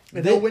literally.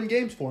 And they'll win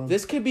games for him.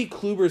 This could be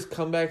Kluber's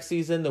comeback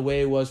season the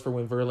way it was for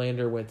when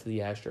Verlander went to the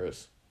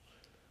Astros.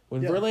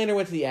 When Verlander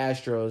went to the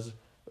Astros,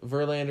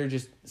 Verlander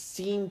just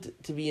seemed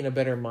to be in a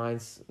better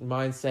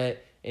mindset,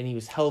 and he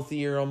was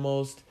healthier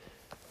almost.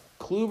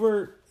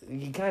 Kluber,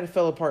 he kind of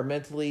fell apart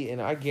mentally, and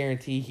I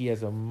guarantee he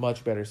has a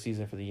much better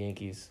season for the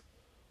Yankees.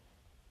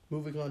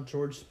 Moving on,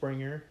 George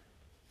Springer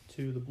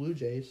to the Blue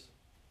Jays.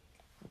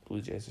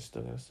 Blue Jays are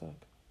still going to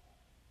suck.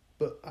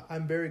 But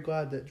I'm very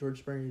glad that George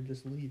Springer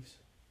just leaves.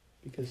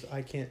 Because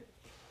I can't...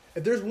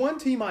 If there's one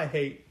team I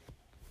hate,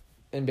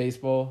 In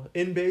baseball,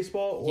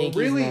 or Yankees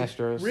really, and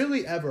Astros.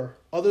 really ever,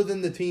 other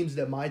than the teams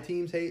that my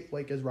teams hate,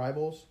 like as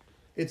rivals,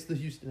 it's the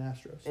Houston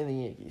Astros. And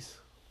the Yankees.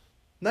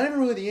 Not even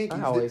really the Yankees.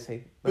 I always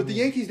hate. But the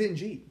Yankees didn't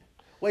cheat.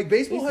 Like,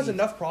 baseball has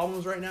enough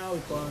problems right now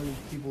as far as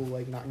people,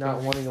 like,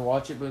 not wanting to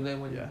watch it, but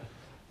then when... Yeah.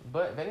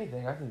 But if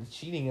anything, I think the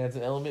cheating adds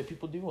an element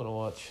people do want to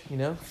watch, you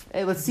know?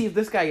 Hey, let's see if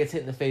this guy gets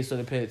hit in the face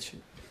with a pitch.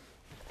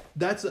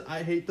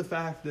 I hate the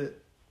fact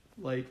that,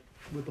 like,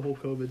 with the whole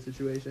COVID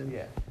situation.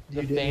 Yeah.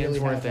 The fans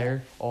weren't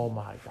there. Oh,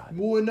 my God.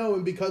 Well, no,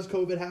 and because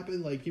COVID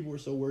happened, like, people were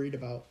so worried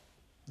about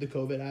the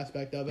COVID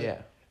aspect of it.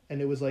 Yeah. And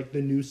it was, like,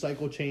 the news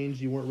cycle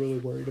changed. You weren't really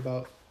worried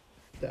about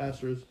the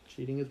Astros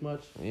cheating as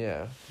much.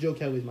 Yeah. Joe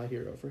Kelly's my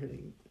hero for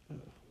hitting.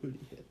 Who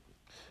did he hit?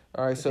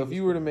 All right, so if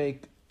you were to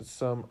make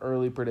some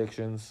early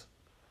predictions,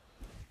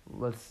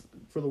 let's...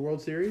 For the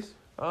World Series?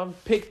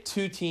 Pick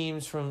 2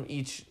 teams from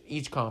each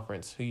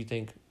conference. Who you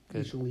think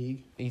could... Each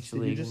league. Each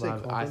Did league. You just say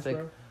conference,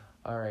 bro?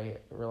 All right,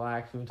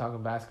 relax. We've been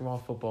talking basketball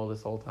and football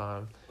this whole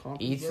time.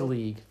 Conference, each bro?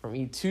 league.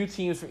 From 2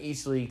 teams from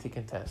each league to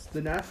contest.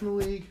 The National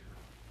League...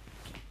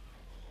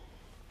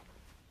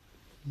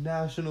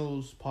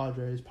 Nationals,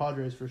 Padres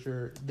for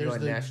sure. There's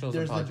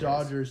the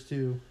Dodgers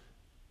too.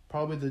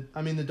 Probably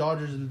the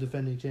Dodgers are the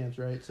defending champs,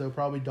 right? So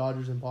probably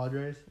Dodgers and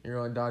Padres. You're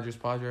on Dodgers,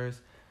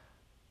 Padres.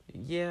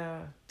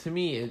 Yeah, to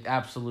me,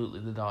 absolutely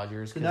the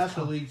Dodgers. The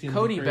National League team.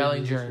 Cody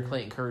Bellinger and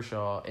Clayton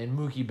Kershaw and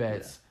Mookie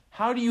Betts. Yeah.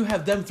 How do you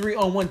have them 3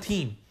 on one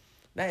team?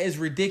 That is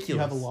ridiculous. You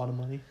have a lot of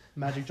money.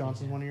 Magic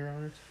Johnson's one of your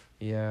owners.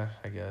 Yeah,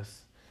 I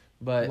guess.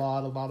 But a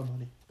lot of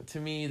money. To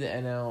me, the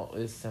NL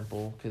is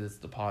simple because it's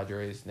the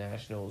Padres,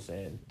 Nationals,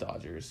 and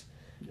Dodgers.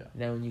 Yeah.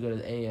 Now, when you go to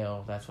the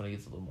AL, that's when it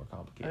gets a little more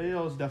complicated.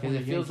 AL is definitely.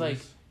 It feels like,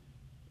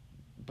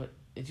 but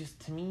it just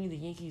to me, the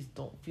Yankees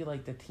don't feel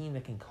like the team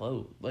that can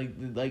close.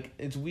 Like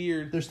it's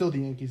weird. They're still the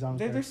Yankees.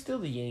 They're still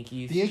the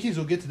Yankees. The Yankees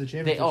will get to the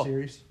championship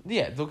series.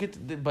 Yeah, they'll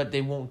get, but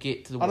they won't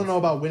get to the. I don't know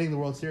about winning the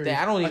World Series.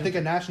 I think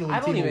a National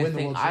League team will win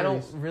the World Series. I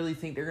don't really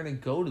think they're gonna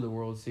go to the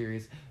World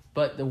Series.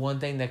 But the one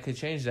thing that could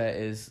change that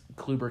is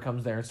Kluber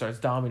comes there and starts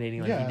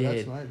dominating like he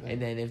did. And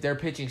then if their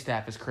pitching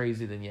staff is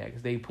crazy, then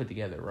because they put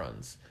together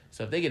runs.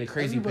 So if they get a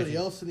crazy everybody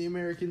else in the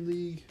American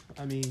League,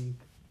 I mean...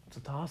 It's a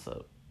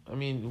toss-up. I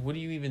mean, what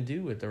do you even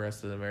do with the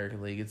rest of the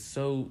American League? It's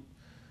so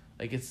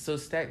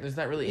stacked. There's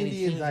not really any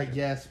teams. Indians, I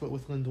guess, but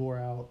with Lindor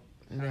out.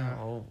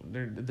 No,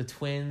 they're the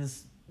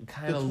Twins...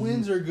 The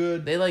Twins are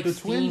good. They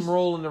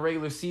steamroll in the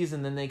regular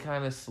season, then they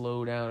kind of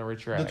slow down and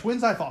retract. The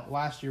Twins, I thought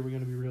last year were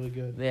going to be really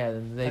good. Yeah,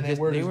 they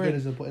were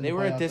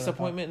a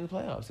disappointment in the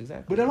playoffs,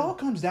 exactly. But it all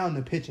comes down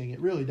to pitching. It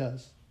really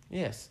does.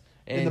 Yes,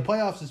 in the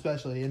playoffs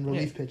especially, in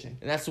relief pitching.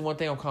 And that's the one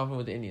thing I'm confident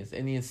with the Indians. The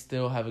Indians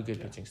still have a good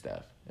pitching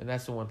staff, and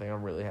that's the one thing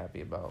I'm really happy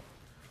about.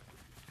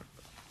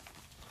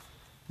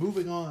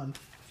 Moving on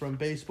from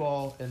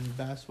baseball and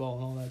basketball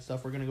and all that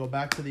stuff, we're going to go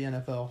back to the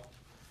NFL.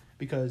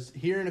 Because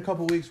here in a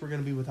couple weeks, we're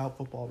going to be without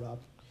football, Rob.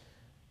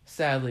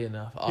 Sadly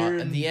enough.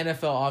 The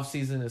NFL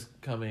offseason is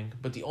coming.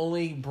 But the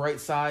only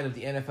bright side of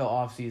the NFL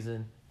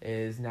offseason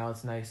is now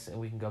it's nice and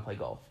we can go play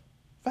golf.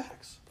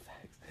 Facts.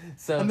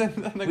 So and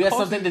then we have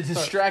something to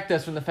distract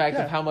us from the fact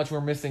of how much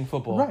we're missing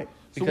football. Right.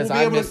 Because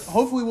so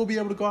hopefully we'll be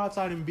able to go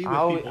outside and be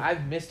with people.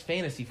 I've missed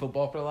fantasy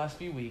football for the last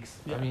few weeks.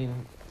 Yeah. I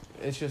mean,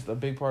 it's just a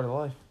big part of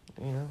life.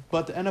 You know.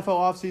 But the NFL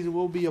offseason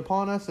will be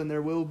upon us, and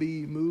there will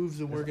be moves,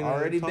 and we're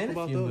going to talk about those. Already been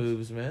a few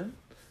moves, man.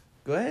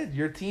 Go ahead.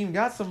 Your team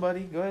got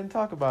somebody. Go ahead and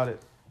talk about it.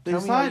 They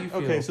signed.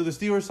 Okay, so the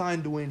Steelers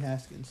signed Dwayne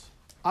Haskins.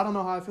 I don't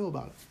know how I feel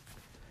about it.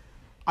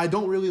 I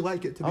don't really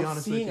like it, to be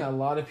honest with you. I'm seeing a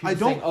lot of people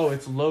saying,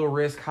 it's low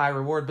risk, high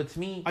reward. But to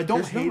me, I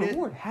don't hate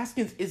it.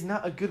 Haskins is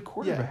not a good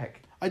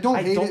quarterback. Yeah. I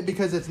don't hate it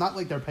because it's not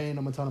like they're paying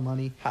him a ton of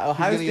money.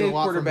 Ohio State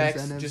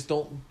quarterbacks just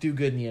don't do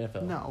good in the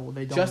NFL. No,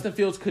 they don't. Justin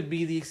Fields could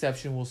be the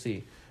exception. We'll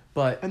see.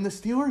 And the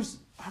Steelers,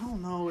 I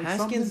don't know.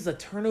 Haskins is a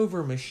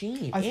turnover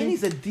machine. And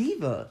he's a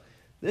diva.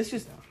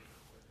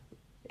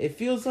 It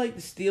feels like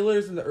the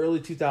Steelers in the early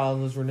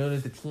 2000s were known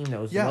as the team that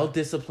was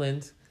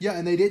well-disciplined. Yeah,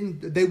 and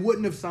they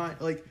wouldn't have signed,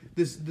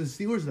 the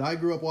Steelers that I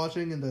grew up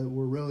watching and that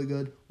were really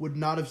good would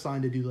not have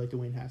signed a dude like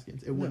Dwayne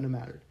Haskins. It wouldn't have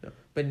mattered. No.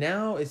 But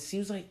now it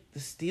seems like the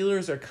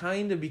Steelers are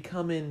kind of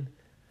becoming,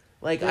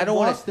 I don't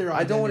want to do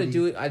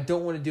it. I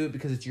don't want to do it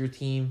because it's your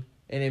team.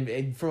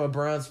 And from a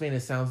Browns fan,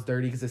 it sounds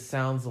dirty because it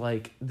sounds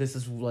like this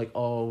is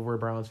we're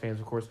Browns fans,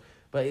 of course.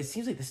 But it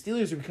seems like the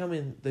Steelers are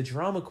becoming the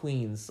drama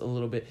queens a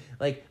little bit.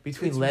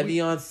 Between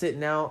Le'Veon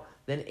sitting out,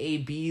 then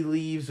AB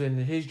leaves in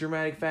his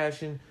dramatic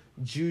fashion,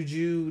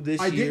 Juju this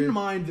year. I didn't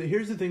mind.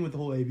 Here's the thing with the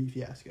whole AB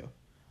fiasco.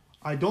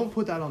 I don't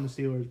put that on the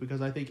Steelers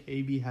because I think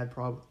AB had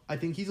problems. I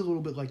think he's a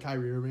little bit like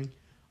Kyrie Irving.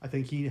 I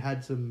think he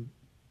had some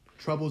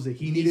troubles that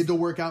he needed to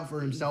work out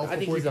for himself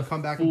before he could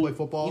come back and play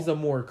football. He's a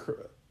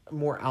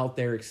more out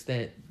there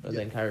extent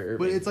than Kyrie Irving.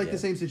 But it's the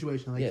same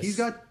situation. He's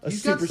got a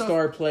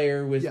superstar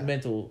player with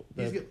mental.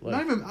 I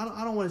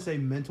don't want to say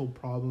mental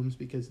problems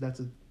because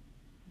that's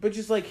but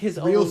just his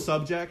real own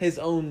subject, his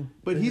own.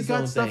 But he's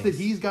got stuff that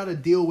he's got to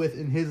deal with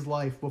in his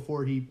life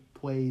before he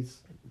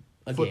plays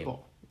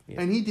football.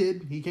 Yeah. And he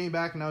did. He came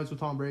back, and now he's with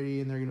Tom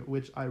Brady, and they're gonna.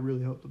 Which I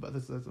really hope about.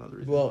 That's another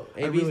reason. Well,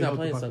 AB's not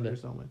playing Sunday.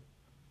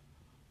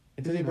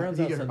 Anthony Brown's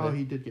out Sunday. Oh,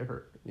 he did get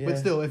hurt. Yeah. But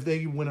still, if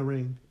they win a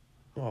ring,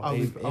 I'll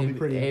be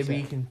pretty upset.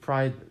 AB can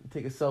probably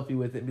take a selfie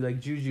with it and be like,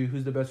 Juju,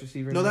 who's the best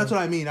receiver? No, that's what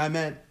I mean.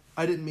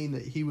 I didn't mean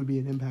that he would be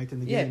an impact in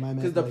the game. I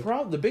meant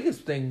because the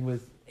biggest thing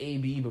with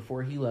AB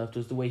before he left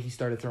was the way he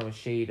started throwing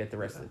shade at the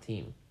rest of the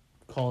team,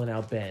 calling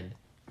out Ben.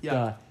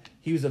 Yeah,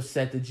 he was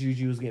upset that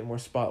Juju was getting more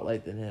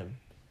spotlight than him,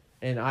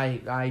 and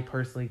I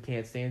personally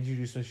can't stand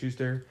Juju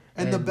Smith-Schuster.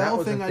 And the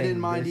Bell thing I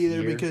didn't mind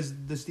either because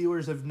the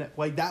Steelers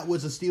have that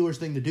was a Steelers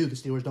thing to do. The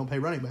Steelers don't pay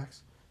running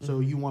backs. So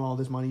you want all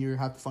this money, you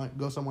have to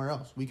go somewhere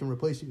else. We can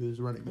replace you as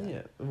a running back.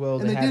 Yeah, well,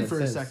 and they did for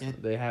a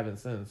second. They haven't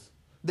since.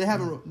 They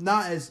haven't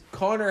not as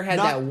Connor had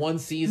that one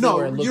season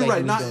where it looked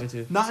like he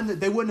was going to.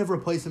 They wouldn't have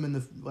replaced him in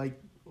the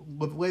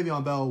with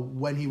Le'Veon Bell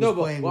when he was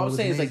playing. What I'm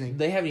saying is like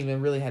they haven't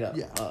even really had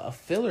a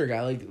filler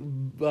guy.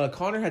 Like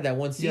Connor had that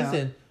one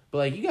season, but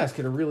like you guys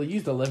could have really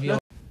used a Le'Veon.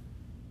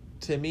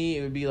 To me,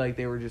 it would be like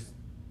they were just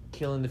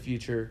killing the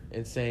future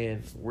and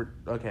saying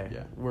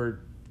we're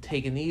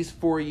taking these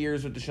 4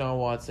 years with Deshaun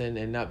Watson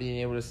and not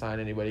being able to sign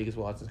anybody because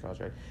Watson's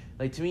contract.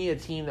 Like to me, a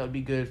team that would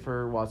be good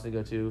for Watson to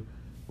go to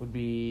would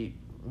be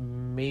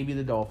maybe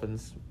the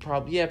Dolphins.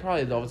 Probably the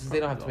Dolphins because they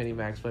don't have too many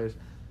max players,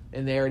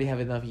 and they already have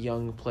enough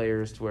young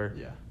players to where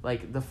I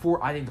think the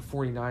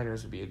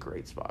 49ers would be a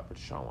great spot for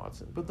Deshaun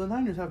Watson. But the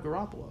Niners have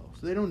Garoppolo,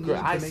 so they don't need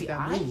to make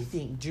that move. I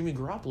think Jimmy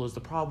Garoppolo is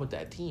the problem with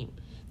that team.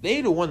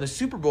 They'd have won the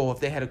Super Bowl if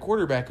they had a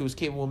quarterback who was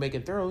capable of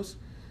making throws.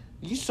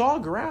 You saw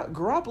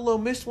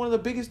Garoppolo missed one of the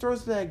biggest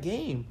throws of that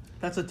game.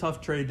 That's a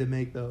tough trade to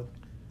make, though.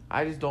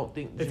 I just don't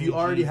think if you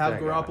already have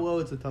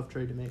Garoppolo, it's a tough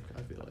trade to make,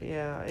 I feel like.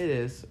 Yeah, it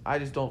is. I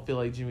just don't feel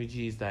like Jimmy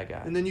G's that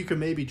guy. And then you could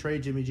maybe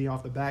trade Jimmy G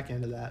off the back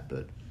end of that,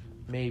 but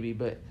maybe,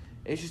 but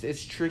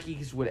it's tricky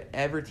because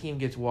whatever team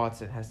gets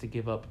Watson has to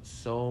give up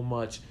so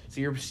much. So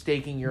you're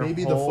staking your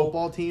maybe whole the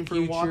football team for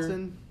future.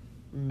 Watson.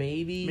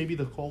 Maybe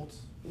the Colts.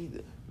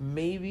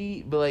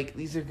 Maybe, but like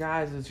these are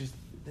guys that's just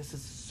this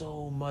is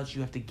so much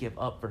you have to give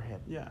up for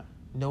him. Yeah.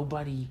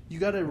 Nobody you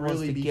gotta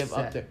really be give set.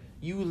 up there.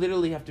 You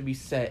literally have to be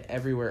set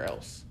everywhere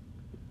else.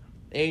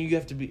 And you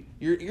have to be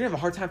you're gonna have a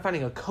hard time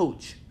finding a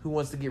coach who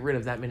wants to get rid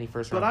of that many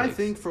first round picks.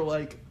 But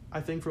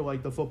I think for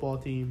the football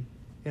team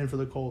and for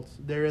the Colts,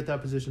 they're at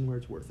that position where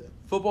it's worth it.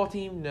 Football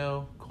team,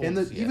 no. Colts, and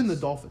yes. Even the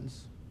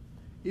Dolphins.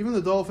 Even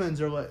the Dolphins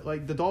are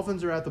like the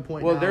Dolphins are at the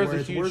point now where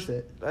it's worth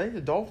it. I think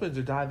the Dolphins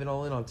are diving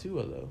all in on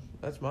Tua though.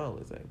 That's my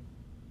only thing.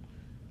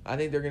 I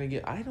think they're gonna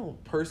get. I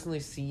don't personally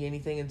see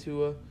anything in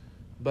Tua,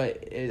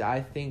 but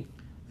I think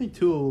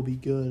Tua will be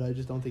good. I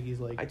just don't think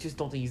he's like. I just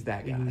don't think he's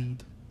that guy.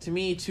 Elite. To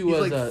me,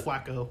 Tua's he's like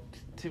Flacco.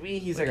 To me,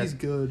 he's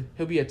good.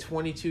 He'll be a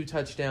 22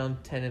 touchdown,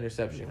 10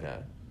 interception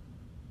guy.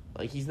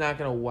 Like he's not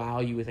gonna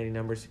wow you with any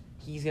numbers.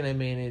 He's gonna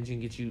manage and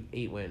get you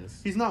 8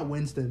 wins. He's not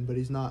Winston, but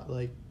he's not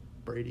like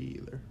Brady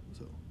either.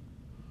 So.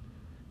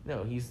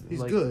 No, he's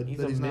like, good. He's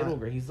but a he's middle not,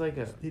 grade. He's like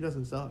a. He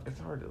doesn't suck. It's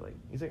hard to like.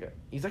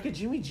 He's like a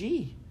Jimmy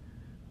G.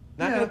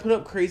 Not gonna put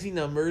up crazy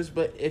numbers,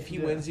 but if he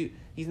wins you,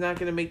 he's not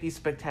gonna make these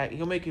spectacular.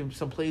 He'll make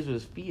some plays with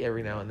his feet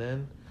every now and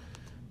then.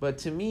 But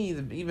to me,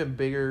 the even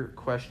bigger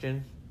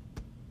question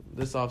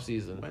this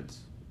offseason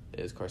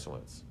is Carson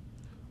Wentz.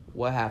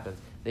 What happened?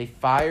 They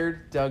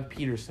fired Doug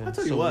Peterson.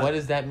 So what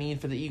does that mean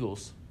for the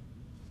Eagles?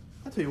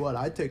 I'll tell you what.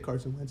 I'd take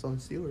Carson Wentz on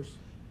the Steelers.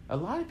 A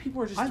lot of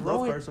people are just throwing.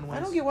 Love Carson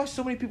Wentz. I don't get why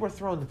so many people are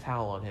throwing the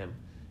towel on him.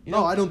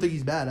 No, I don't think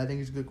he's bad. I think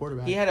he's a good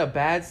quarterback. He had a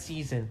bad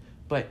season,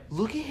 but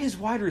look at his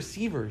wide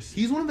receivers.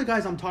 He's one of the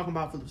guys I'm talking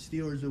about for the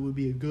Steelers that would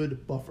be a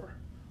good buffer.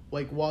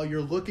 Like, while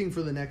you're looking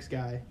for the next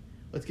guy,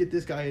 let's get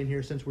this guy in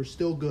here since we're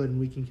still good and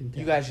we can contend.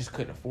 You guys just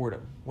couldn't afford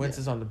him. Wentz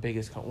is on one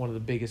of the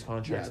biggest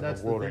contracts in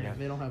the world right now.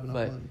 They don't have enough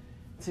money.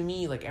 To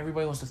me, like,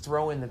 everybody wants to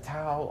throw in the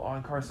towel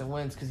on Carson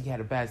Wentz because he had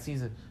a bad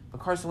season.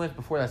 But Carson Wentz,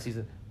 before that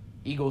season,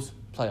 Eagles,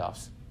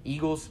 playoffs.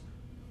 Eagles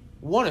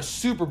won a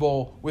Super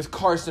Bowl with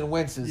Carson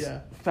Wentz's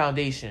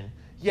foundation.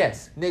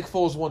 Yes, Nick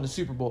Foles won the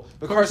Super Bowl,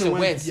 but Carson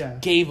Wentz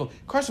gave him.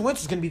 Carson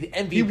Wentz was going to be the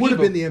MVP. He would have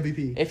been the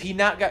MVP if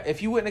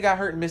he wouldn't have got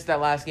hurt and missed that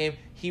last game.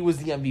 He was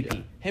the MVP.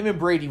 Yeah. Him and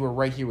Brady were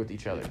right here with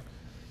each other.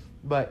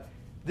 But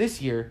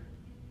this year,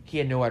 he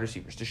had no wide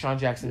receivers. Deshaun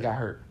Jackson got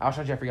hurt.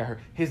 Alshon Jeffrey got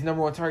hurt. His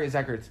number one target,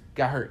 Zach Ertz,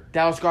 got hurt.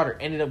 Dallas Goedert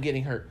ended up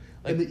getting hurt.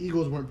 And the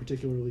Eagles weren't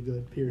particularly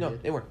good. Period. No,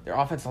 they weren't. Their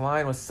offensive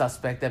line was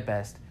suspect at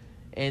best.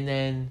 And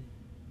then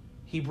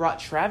he brought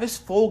Travis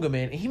Fulgham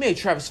in, and he made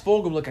Travis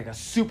Fulgham look like a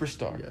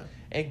superstar. Yeah.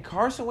 And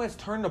Carson Wentz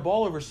turned the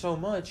ball over so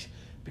much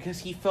because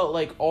he felt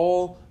like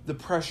all the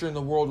pressure in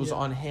the world was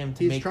on him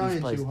to make these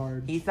plays. Too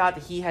hard. He thought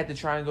that he had to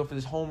try and go for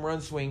this home run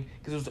swing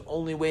because it was the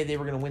only way they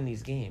were going to win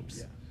these games.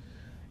 Yeah.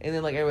 And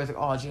then, like, everybody's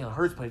like, oh, Jalen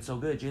Hurts played so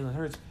good. Jalen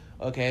Hurts.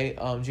 Okay,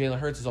 Jalen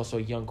Hurts is also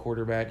a young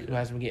quarterback who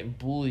hasn't been getting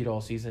bullied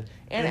all season.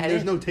 And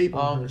there's no tape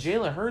on Hurts.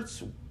 Jalen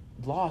Hurts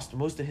lost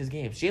most of his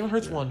games. Jalen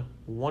Hurts won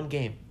one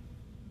game.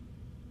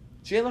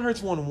 Jalen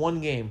Hurts won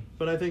one game.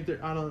 But I think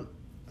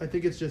I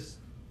think it's just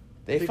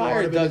They I think fired a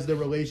lot of Doug. it is the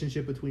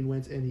relationship between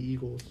Wentz and the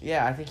Eagles.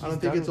 Yeah, I think I don't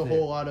think it's a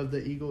whole lot of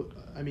the Eagle.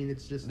 I mean,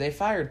 it's just They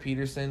fired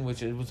Peterson,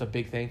 which was a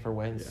big thing for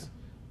Wentz. Yeah.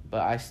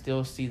 But I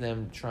still see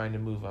them trying to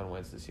move on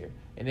Wentz this year.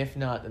 And if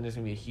not, then there's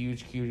going to be a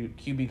huge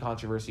QB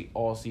controversy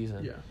all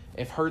season. Yeah.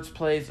 If Hurts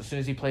plays, as soon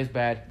as he plays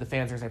bad, the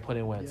fans are going to say put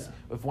in Wentz.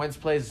 Yeah. If Wentz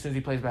plays, as soon as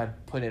he plays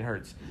bad, put in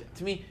Hurts. Yeah.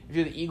 To me, if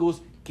you're the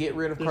Eagles, get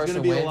rid of there's Carson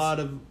going to be Wentz. a lot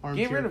of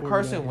armchair Get rid of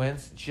Carson quarterbacking.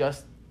 Wentz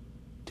just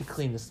to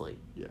clean the slate.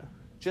 Yeah.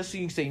 Just so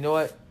you can say, you know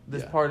what?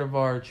 This Yeah. part of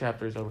our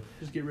chapter is over.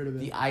 Just get rid of it.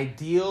 The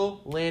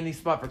ideal landing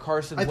spot for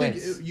Carson I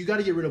Wentz. think you got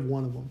to get rid of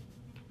one of them.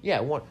 Yeah,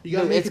 one. You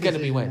gotta No, make it's a going to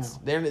be decision Wentz.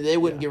 now. They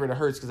wouldn't Yeah. get rid of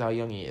Hurts because of how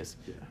young he is.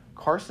 Yeah.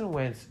 Carson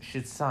Wentz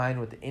should sign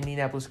with the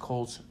Indianapolis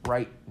Colts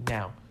right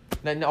now.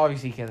 Now,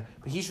 obviously he can't,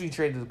 but he should be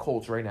traded to the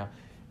Colts right now.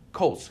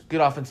 Colts, good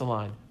offensive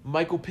line.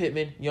 Michael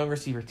Pittman, young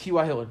receiver.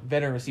 T.Y. Hilton,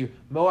 veteran receiver.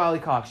 Mo Alley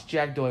Cox,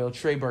 Jack Doyle,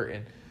 Trey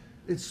Burton.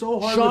 It's so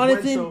hard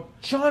with Wentz,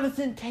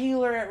 Jonathan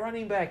Taylor at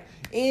running back.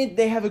 And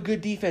they have a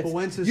good defense. But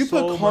Wentz is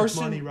so much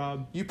money,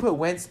 Rob. You put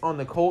Wentz on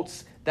the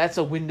Colts, that's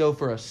a window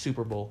for a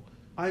Super Bowl.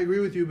 I agree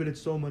with you, but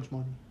it's so much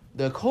money.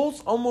 The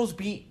Colts almost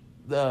beat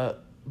the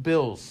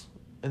Bills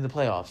in the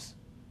playoffs.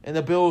 And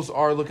the Bills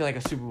are looking like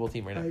a Super Bowl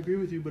team right now. I agree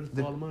with you, but it's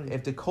a lot of money.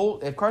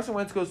 If Carson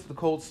Wentz goes to the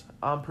Colts,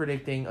 I'm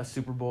predicting a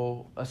Super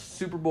Bowl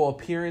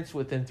appearance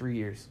within 3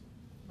 years.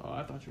 Oh,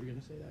 I thought you were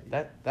gonna say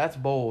that. That's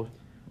bold,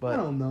 but I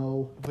don't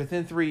know.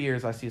 within 3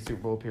 years, I see a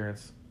Super Bowl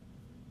appearance.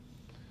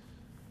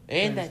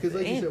 And Yeah, that, 'cause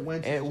like you and, said,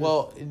 Wentz and, is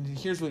well, and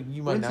here's what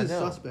you might Wentz not is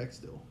know. suspect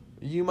still.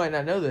 You might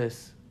not know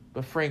this,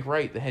 but Frank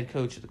Wright, the head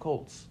coach of the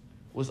Colts,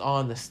 was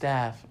on the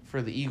staff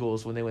for the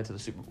Eagles when they went to the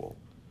Super Bowl.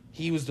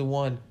 He was the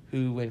one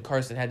who, when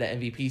Carson had that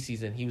MVP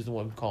season, he was the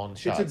one calling the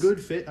shots. It's a good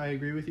fit, I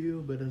agree with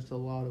you, but it's a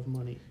lot of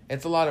money.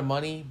 It's a lot of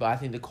money, but I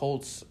think the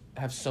Colts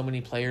have so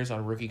many players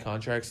on rookie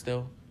contracts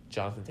still.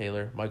 Jonathan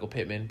Taylor, Michael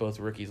Pittman, both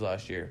rookies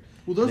last year.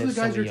 Well, those And are the there's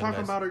guys so you're many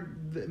young talking guys.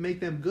 about that make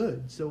them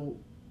good. So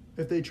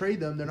if they trade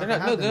them, they're not They're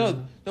going to have them.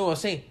 anymore. No, what I'm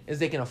saying is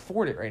they can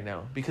afford it right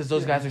now because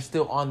those Yeah. guys are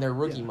still on their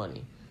rookie Yeah.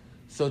 money.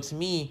 So to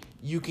me,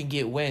 you can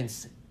get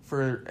Wentz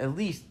for at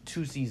least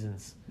 2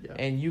 seasons, Yeah.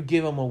 and you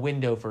give him a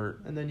window for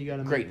And then you got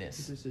to make greatness.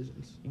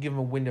 decisions. You give him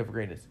a window for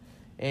greatness.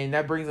 And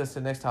that brings us to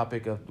the next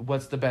topic of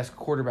what's the best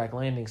quarterback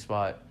landing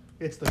spot.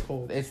 It's the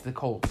Colts. It's the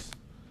Colts.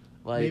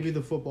 Like Maybe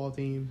the football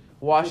team.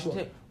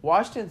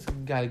 Washington's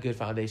got a good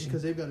foundation.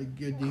 Because they've got a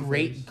good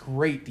defense.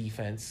 Great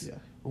defense Yeah.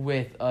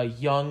 with a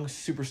young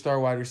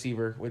superstar wide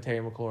receiver with Terry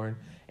McLaurin.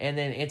 And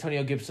then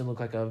Antonio Gibson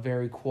looked like a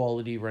very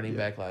quality running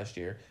back last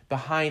year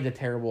behind a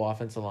terrible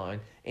offensive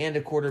line and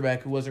a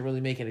quarterback who wasn't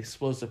really making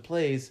explosive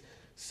plays.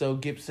 So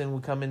Gibson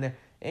would come in there.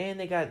 And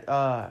they got,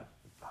 I'm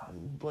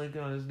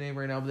blanking on his name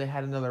right now, but they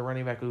had another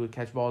running back who would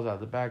catch balls out of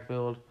the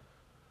backfield.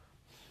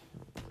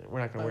 We're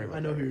not going to worry about I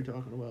know that. who you're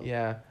talking about.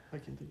 Yeah. I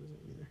can't think of his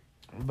name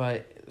either.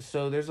 But,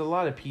 so there's a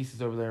lot of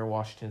pieces over there in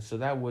Washington, so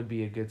that would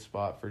be a good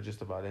spot for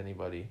just about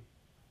anybody.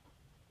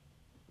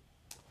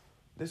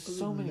 There's Other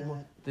so than many more.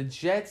 that- The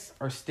Jets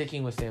are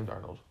sticking with Sam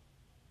Darnold.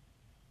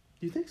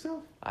 Do you think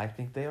so? I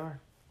think they are.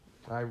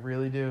 I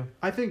really do.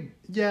 I think,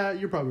 yeah,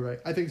 you're probably right.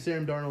 I think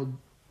Sam Darnold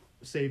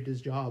saved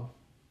his job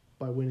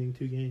by winning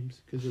 2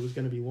 games because it was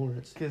going to be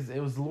Lawrence. Because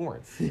it was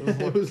Lawrence.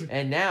 It was-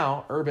 And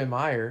now, Urban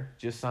Meyer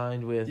just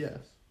signed with Yes,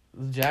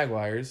 the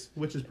Jaguars.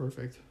 which is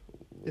perfect.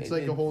 It's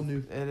like a whole new...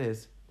 It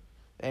is.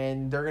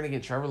 And they're going to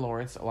get Trevor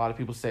Lawrence. A lot of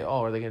people say,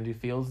 oh, are they going to do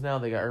Fields now?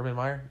 They got Urban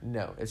Meyer?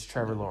 No, it's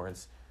Trevor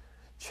Lawrence.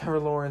 Trevor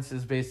Lawrence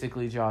is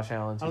basically Josh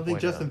Allen 2.0. I don't think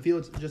Justin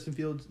Fields,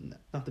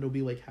 not that it'll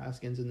be like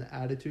Haskins in the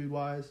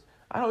attitude-wise.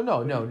 I don't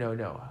know.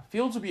 No.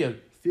 Fields will be a...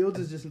 Fields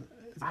is just...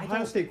 I Ohio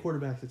don't- State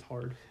quarterbacks, it's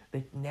hard.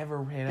 They never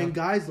ran out. And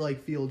guys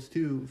like Fields,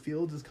 too.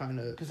 Fields is kind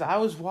of... Because I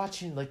was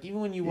watching, like,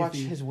 even when you watch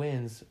Iffy. his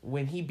wins,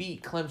 when he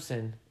beat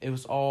Clemson, it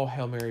was all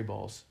Hail Mary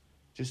balls.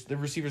 Just the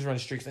receivers running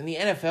streaks. In the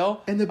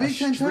NFL, And the a Big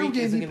Ten title streak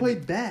game, isn't he gonna be-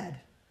 played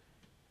bad.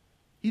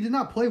 He did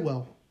not play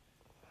well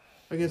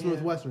against Yeah.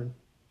 Northwestern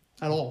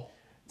at all.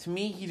 To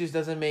me, he just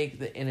doesn't make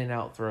the in and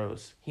out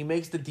throws. He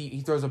makes the deep.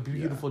 He throws a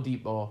beautiful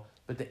deep ball,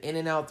 but the in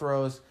and out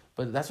throws.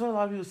 But that's what a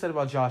lot of people said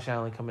about Josh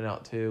Allen coming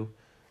out too.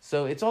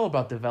 So it's all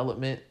about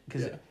development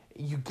because Yeah.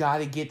 you got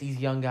to get these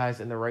young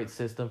guys in the right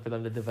system for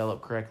them to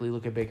develop correctly.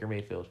 Look at Baker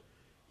Mayfield.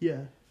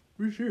 Yeah,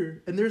 for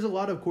sure. And there's a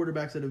lot of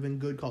quarterbacks that have been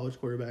good college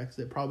quarterbacks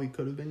that probably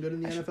could have been good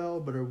in the NFL,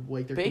 but are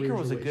like their Baker careers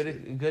was are a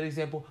good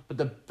example, but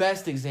the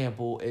best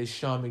example is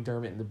Sean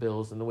McDermott and the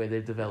Bills and the way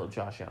they've developed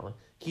Josh Allen.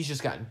 He's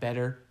just gotten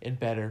better and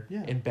better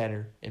and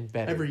better and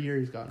better. Every year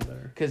he's gotten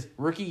better. Because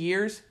rookie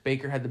years,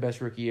 Baker had the best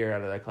rookie year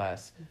out of that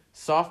class.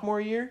 Sophomore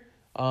year,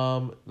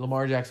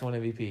 Lamar Jackson won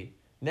MVP.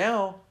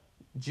 Now,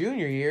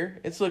 junior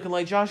year, it's looking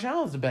like Josh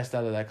Allen's the best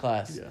out of that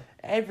class. Yeah.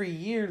 Every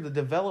year, the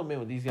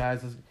development with these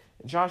guys is...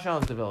 Josh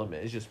Allen's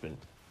development has just been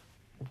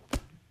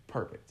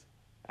perfect.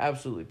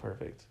 Absolutely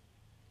perfect.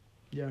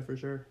 Yeah, for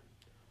sure.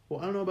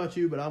 Well, I don't know about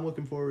you, but I'm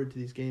looking forward to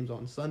these games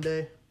on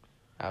Sunday.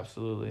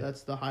 Absolutely.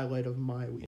 That's the highlight of my week.